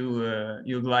 then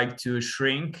you'd like to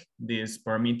shrink this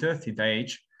parameter theta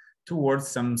h towards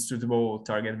some suitable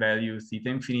target value theta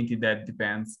infinity that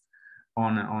depends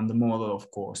on the model, of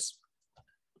course.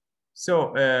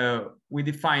 So we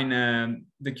define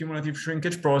the cumulative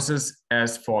shrinkage process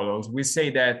as follows. We say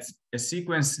that a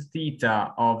sequence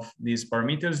theta of these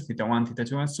parameters, theta 1, theta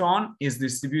 2, and so on, is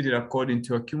distributed according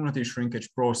to a cumulative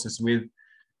shrinkage process with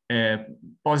a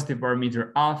positive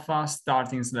parameter alpha,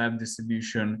 starting slab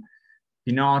distribution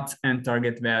P naught, and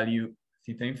target value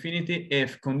theta infinity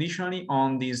if conditionally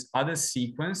on this other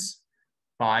sequence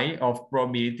pi of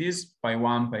probabilities, pi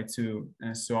 1, pi 2,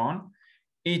 and so on,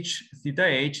 each theta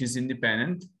h is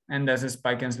independent and has a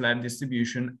spike and slab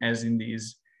distribution as in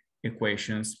these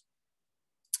equations.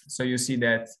 So you see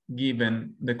that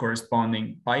given the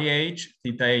corresponding pi h,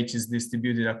 theta h is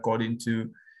distributed according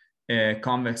to a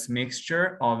convex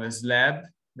mixture of a slab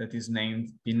that is named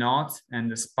P naught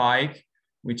and the spike,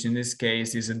 which in this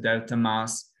case is a delta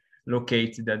mass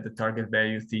located at the target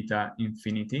value theta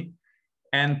infinity.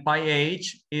 And pi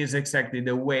h is exactly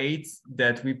the weight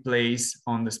that we place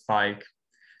on the spike.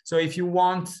 So if you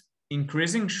want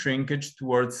increasing shrinkage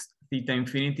towards theta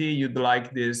infinity, you'd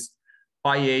like this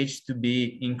pi h to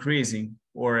be increasing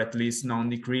or at least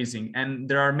non-decreasing. And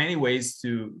there are many ways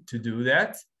to do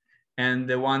that. And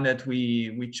the one that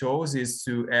we chose is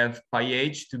to have pi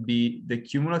h to be the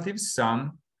cumulative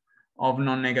sum of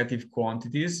non-negative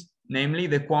quantities, namely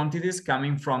the quantities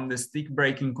coming from the stick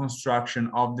breaking construction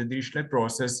of the Dirichlet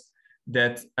process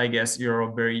that I guess you're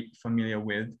all very familiar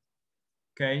with,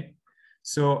 okay?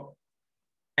 So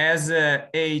as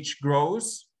h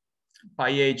grows, pi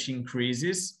h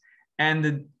increases, and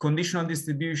the conditional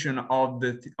distribution of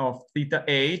theta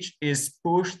h is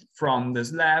pushed from the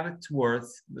slab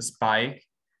towards the spike,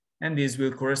 and this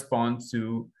will correspond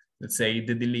to, let's say,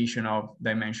 the deletion of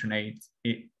dimension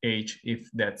 8 h, if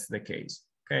that's the case,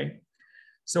 okay?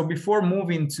 So before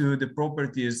moving to the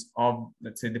properties of,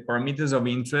 let's say, the parameters of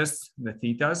interest, the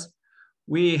thetas,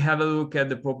 we have a look at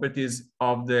the properties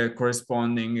of the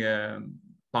corresponding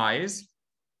pi's,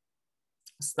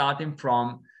 starting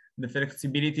from the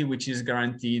flexibility which is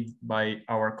guaranteed by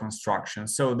our construction.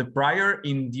 So the prior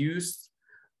induced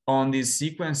on this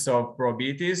sequence of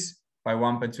probabilities, pi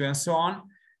 1, pi 2, and so on,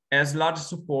 has large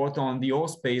support on the whole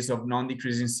space of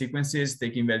non-decreasing sequences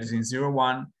taking values in 0,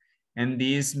 1. And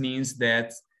this means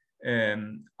that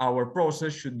our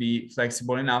process should be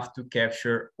flexible enough to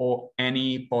capture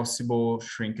any possible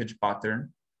shrinkage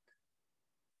pattern.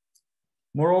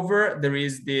 Moreover, there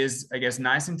is this, I guess,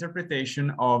 nice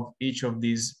interpretation of each of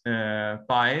these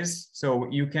pi's. So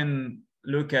you can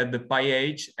look at the pi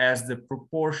h as the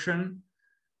proportion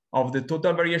of the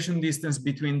total variation distance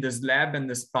between the slab and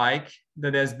the spike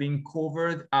that has been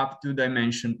covered up to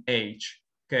dimension h.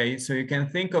 Okay, so you can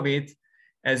think of it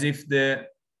as if the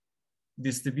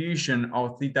distribution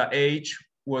of theta h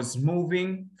was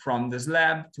moving from the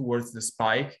slab towards the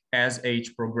spike as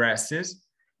h progresses,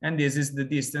 and this is the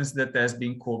distance that has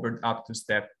been covered up to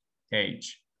step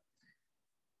h.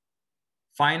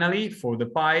 Finally, for the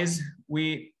pies,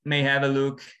 we may have a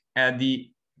look at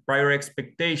the prior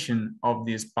expectation of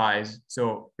these pies.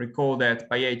 So recall that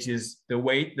pi h is the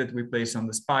weight that we place on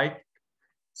the spike.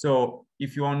 So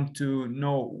if you want to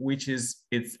know which is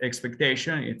its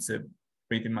expectation, it's a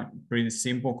pretty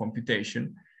simple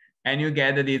computation. And you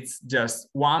get that it's just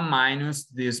 1 minus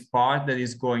this part that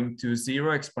is going to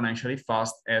 0 exponentially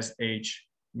fast as h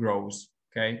grows,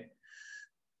 okay?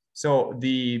 So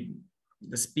the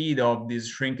speed of this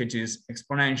shrinkage is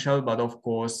exponential, but of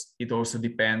course, it also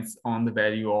depends on the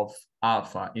value of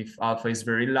alpha. If alpha is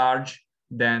very large,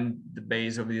 then the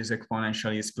base of this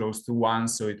exponential is close to 1,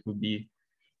 so it would be,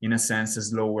 in a sense, a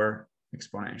slower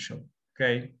exponential,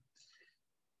 okay?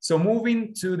 So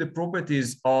moving to the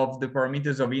properties of the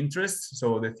parameters of interest,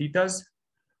 so the thetas,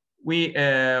 we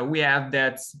have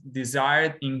that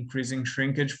desired increasing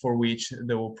shrinkage for which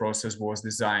the whole process was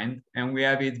designed, and we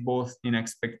have it both in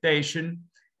expectation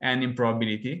and in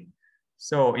probability.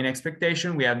 So in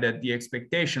expectation, we have that the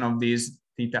expectation of this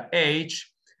theta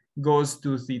h goes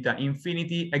to theta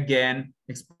infinity, again,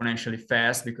 exponentially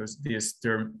fast, because this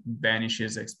term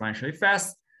vanishes exponentially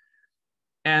fast,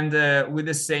 and with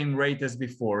the same rate as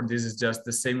before. This is just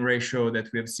the same ratio that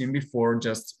we have seen before,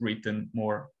 just written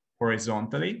more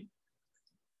horizontally.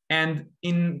 And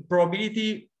in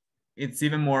probability, it's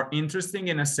even more interesting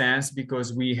in a sense,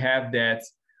 because we have that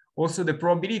also the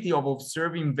probability of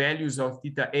observing values of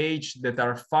theta h that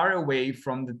are far away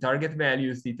from the target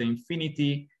value theta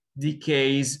infinity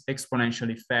decays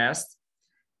exponentially fast.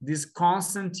 This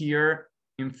constant here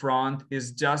in front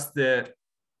is just the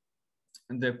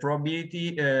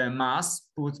probability mass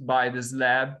put by the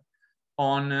slab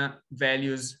on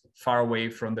values far away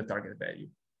from the target value,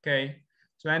 okay?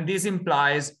 So, and this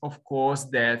implies, of course,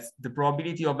 that the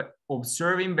probability of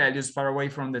observing values far away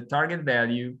from the target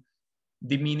value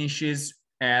diminishes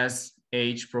as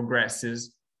h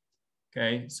progresses,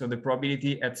 okay? So the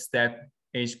probability at step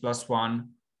h plus 1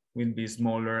 will be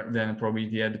smaller than the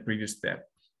probability at the previous step.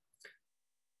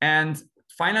 And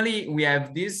finally, we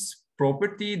have this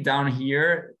property down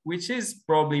here, which is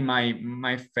probably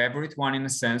my favorite one in a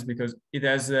sense, because it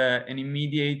has an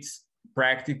immediate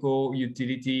practical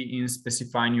utility in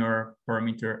specifying your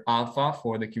parameter alpha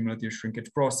for the cumulative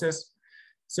shrinkage process.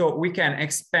 So we can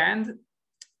expand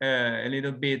a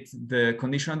little bit the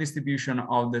conditional distribution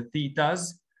of the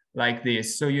thetas like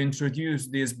this. So you introduce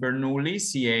this Bernoulli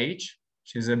CH,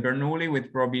 which is a Bernoulli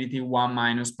with probability 1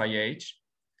 minus pi h,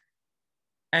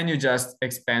 and you just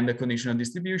expand the conditional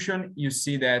distribution. You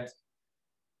see that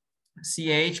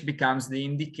CH becomes the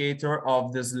indicator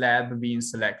of the slab being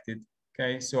selected.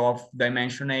 Okay, so of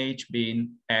dimension h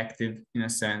being active in a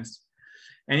sense.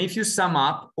 And if you sum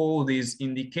up all these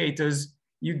indicators,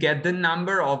 you get the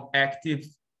number of active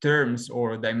terms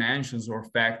or dimensions or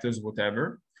factors,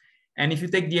 whatever. And if you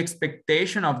take the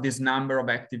expectation of this number of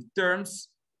active terms,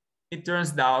 it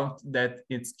turns out that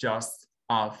it's just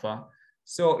alpha.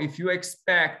 So if you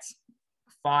expect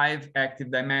 5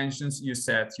 active dimensions, you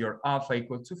set your alpha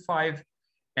equal to 5,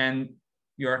 and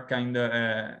you're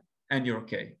and you're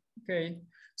okay. Okay,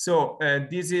 so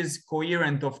this is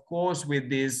coherent, of course, with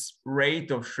this rate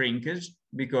of shrinkage,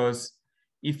 because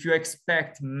if you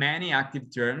expect many active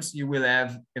terms, you will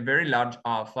have a very large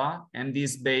alpha, and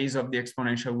this base of the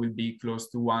exponential will be close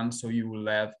to 1, so you will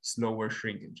have slower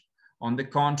shrinkage. On the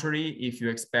contrary, if you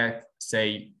expect,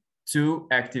 say, 2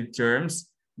 active terms,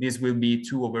 this will be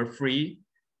 2 over 3,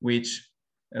 which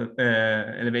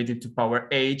elevated to power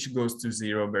h goes to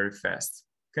 0 very fast,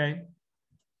 okay?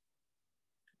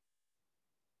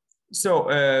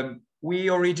 So we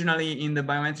originally, in the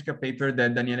biometrica paper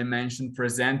that Daniele mentioned,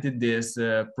 presented this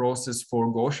process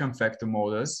for Gaussian factor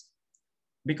models,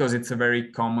 because it's a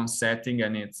very common setting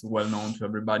and it's well known to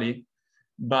everybody.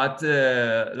 But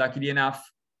luckily enough,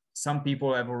 some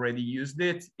people have already used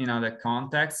it in other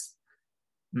contexts: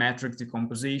 matrix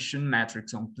decomposition,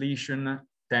 matrix completion,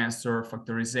 tensor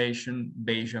factorization,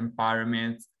 Bayesian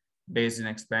pyramids, Bayesian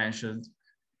expansions.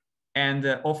 And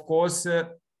of course,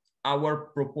 our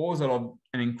proposal of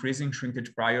an increasing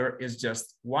shrinkage prior is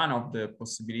just one of the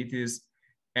possibilities,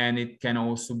 and it can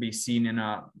also be seen in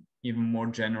a even more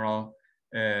general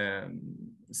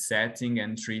setting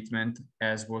and treatment,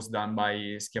 as was done by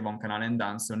Schiavon, Canale, and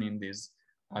Danson in this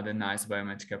other nice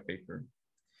biometrica paper.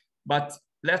 But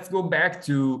let's go back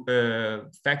to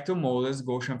factor models,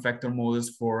 Gaussian factor models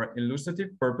for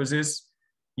illustrative purposes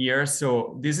here.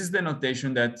 So this is the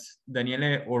notation that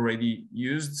Daniele already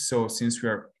used. So since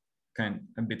we're kind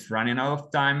of a bit running out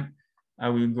of time, I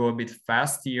will go a bit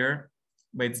fast here,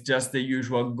 but it's just the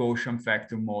usual Gaussian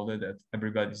factor model that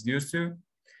everybody's used to.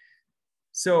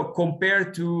 So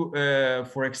compared to,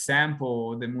 for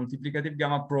example, the multiplicative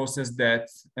gamma process that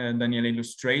Daniele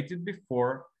illustrated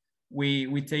before,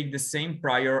 we take the same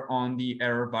prior on the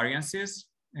error variances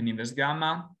and inverse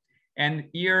gamma. And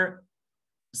here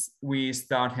we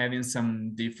start having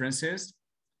some differences,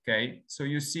 okay? So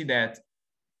you see that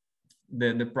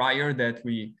the prior that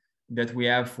we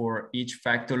have for each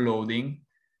factor loading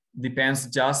depends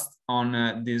just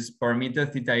on this parameter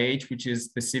theta h, which is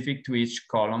specific to each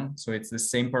column. So it's the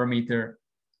same parameter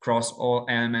across all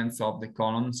elements of the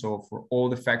column. So for all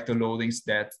the factor loadings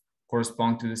that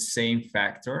correspond to the same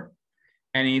factor,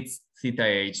 and it's theta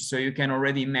h. So you can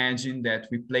already imagine that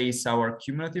we place our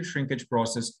cumulative shrinkage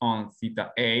process on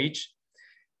theta h.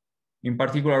 In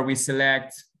particular, we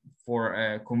select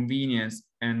for convenience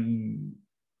and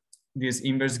this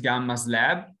inverse gamma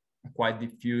slab, quite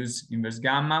diffuse inverse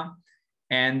gamma,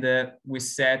 and we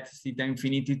set theta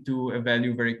infinity to a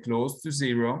value very close to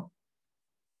 0.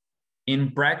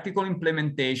 In practical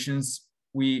implementations,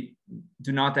 we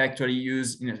do not actually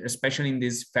use, especially in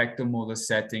this factor model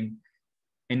setting,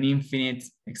 an infinite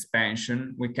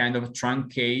expansion. We kind of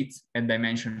truncate at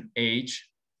dimension h.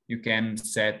 You can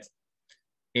set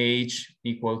h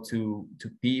equal to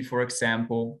p, for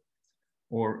example,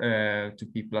 or to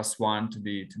p plus 1 to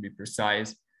be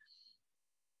precise,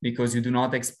 because you do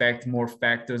not expect more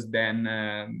factors than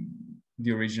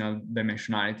the original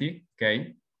dimensionality,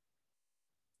 okay?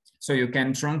 So you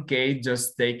can truncate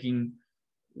just taking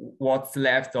what's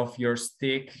left of your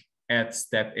stick at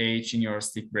step h in your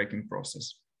stick breaking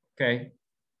process, okay?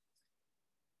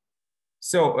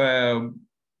 So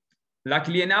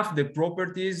luckily enough,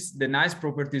 the nice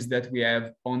properties that we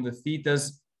have on the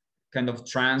thetas kind of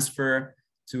transfer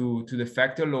to the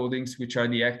factor loadings, which are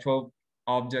the actual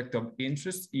object of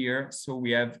interest here. So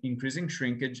we have increasing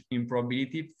shrinkage in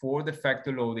probability for the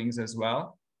factor loadings as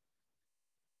well.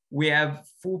 We have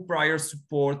full prior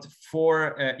support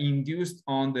for induced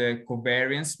on the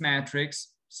covariance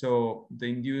matrix. So the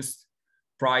induced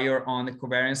prior on the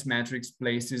covariance matrix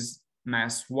places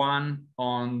mass 1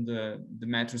 on the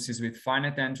matrices with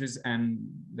finite entries and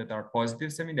that are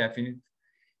positive semi-definite.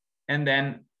 And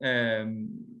then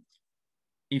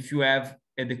if you have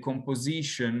a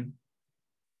decomposition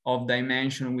of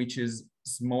dimension which is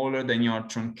smaller than your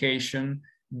truncation,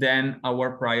 then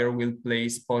our prior will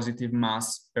place positive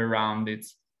mass around it,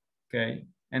 okay?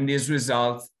 And this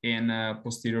results in a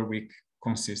posterior weak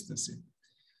consistency.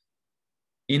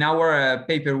 In our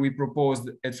paper, we proposed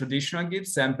a traditional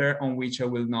Gibbs sampler on which I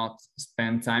will not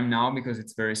spend time now because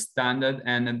it's very standard.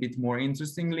 And a bit more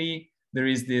interestingly, there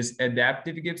is this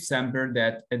adaptive Gibbs sampler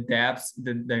that adapts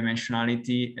the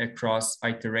dimensionality across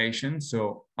iteration.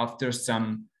 So after a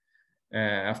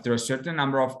certain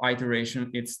number of iterations,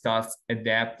 it starts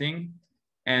adapting,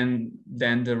 and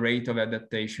then the rate of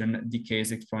adaptation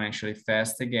decays exponentially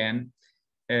fast again.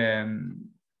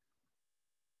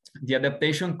 The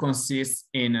adaptation consists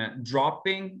in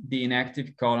dropping the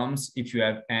inactive columns, if you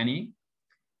have any,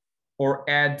 or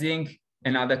adding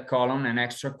another column, an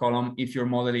extra column, if your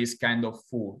model is kind of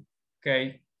full,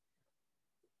 okay?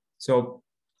 So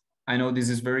I know this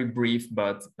is very brief,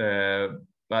 but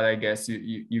I guess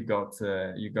you got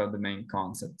the main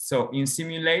concept. So in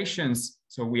simulations,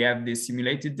 so we have the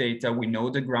simulated data, we know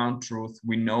the ground truth,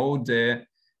 we know the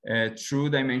true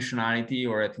dimensionality,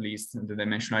 or at least the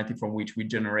dimensionality from which we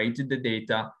generated the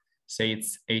data. Say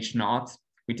it's H0,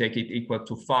 we take it equal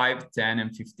to 5, 10,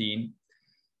 and 15.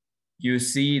 You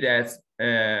see that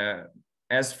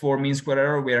as for mean square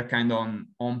error, we are kind of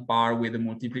on par with the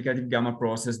multiplicative gamma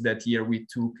process that here we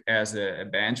took as a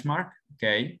benchmark,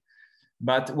 okay?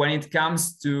 But when it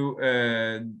comes to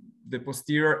the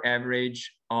posterior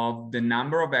average of the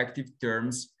number of active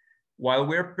terms, while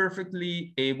we're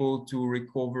perfectly able to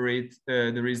recover it,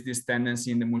 there is this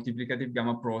tendency in the multiplicative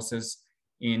gamma process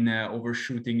in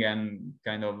overshooting and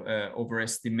kind of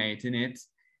overestimating it.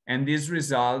 And this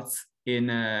results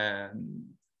in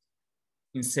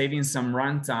saving some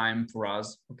runtime for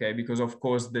us, okay? Because of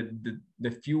course,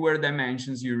 the fewer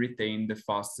dimensions you retain, the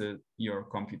faster your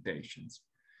computations.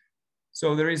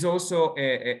 So there is also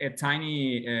a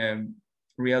tiny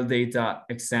real data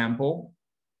example.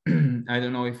 I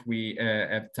don't know if we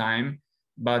have time,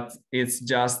 but it's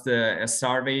just a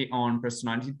survey on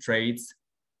personality traits.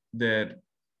 The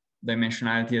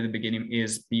dimensionality at the beginning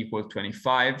is p equal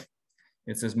 25.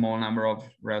 It's a small number of,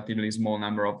 relatively small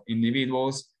number of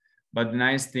individuals. But the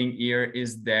nice thing here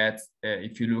is that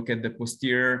if you look at the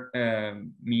posterior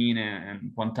mean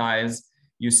and quantiles,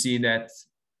 you see that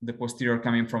the posterior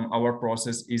coming from our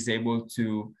process is able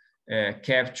to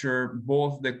capture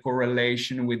both the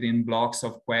correlation within blocks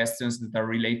of questions that are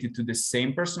related to the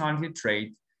same personality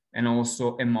trait, and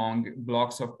also among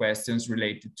blocks of questions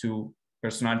related to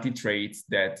personality traits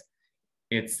that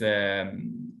it's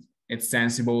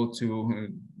sensible to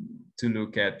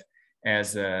look at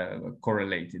as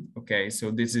correlated. Okay,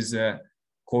 so this is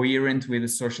coherent with the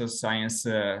social science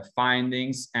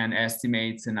findings and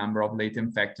estimates a number of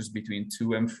latent factors between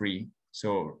 2 and 3.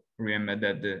 So remember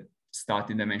that the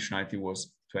starting dimensionality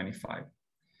was 25.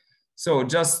 So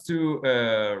just to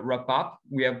wrap up,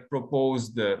 we have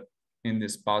proposed in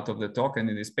this part of the talk and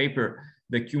in this paper,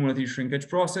 the cumulative shrinkage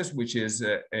process, which is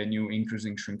a new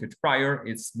increasing shrinkage prior.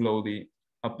 It's globally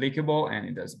applicable and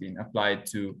it has been applied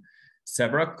to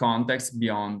several contexts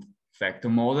beyond factor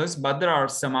models, but there are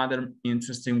some other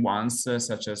interesting ones,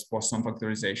 such as Poisson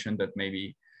factorization that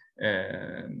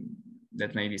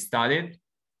may be studied.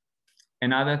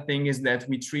 Another thing is that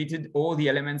we treated all the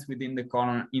elements within the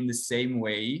column in the same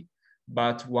way,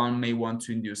 but one may want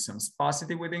to induce some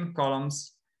sparsity within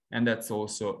columns, and that's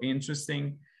also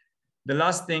interesting. The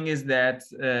last thing is that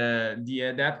the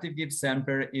adaptive Gibbs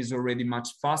sampler is already much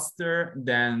faster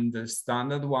than the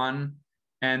standard one,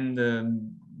 and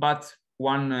but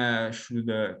one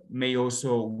may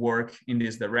also work in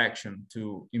this direction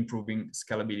to improving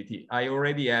scalability. I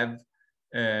already have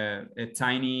a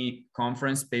tiny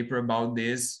conference paper about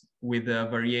this with a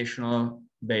variational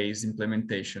based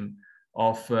implementation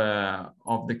of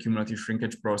the cumulative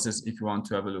shrinkage process if you want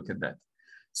to have a look at that.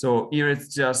 So here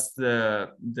it's just the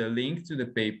link to the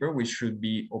paper, which should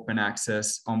be open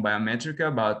access on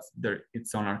Biometrica, but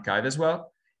it's on archive as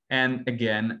well. And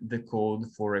again, the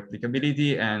code for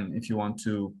replicability, and if you want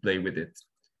to play with it.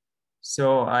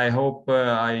 So I hope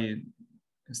I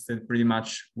stayed pretty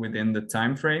much within the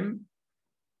time frame.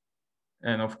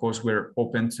 And of course, we're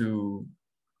open to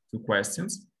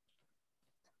questions.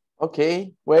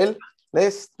 Okay, well,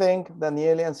 let's thank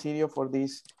Daniele and Sirio for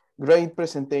this great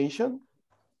presentation.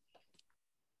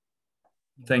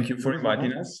 Thank you for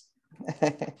inviting us.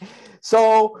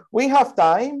 So we have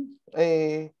time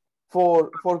for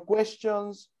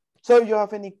questions. So if you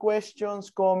have any questions,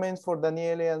 comments for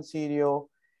Daniele and Sirio,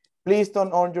 please turn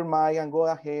on your mic and go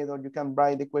ahead, or you can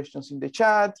write the questions in the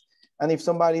chat. And if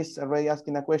somebody's already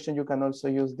asking a question, you can also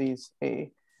use this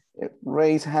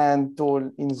raise hand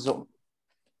tool in Zoom.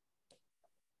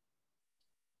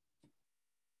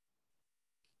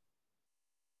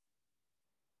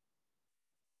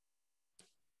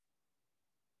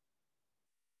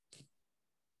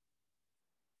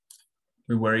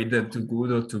 We worried that too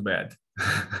good or too bad?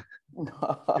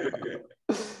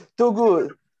 Too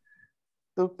good,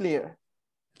 too clear.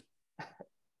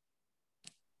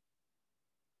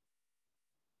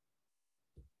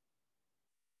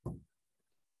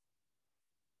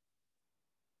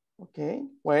 Okay,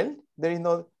 well, there is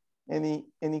not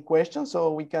any questions,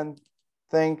 so we can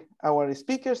thank our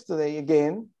speakers today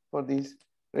again for this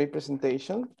great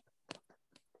presentation.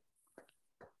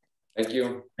 Thank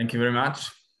you. Thank you very much.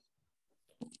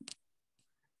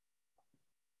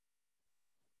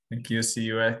 Thank you. See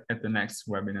you at the next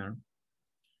webinar.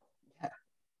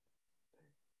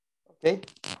 Okay.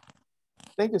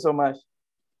 Thank you so much.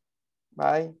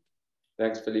 Bye.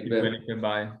 Thanks, Felipe.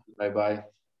 Bye. Bye-bye.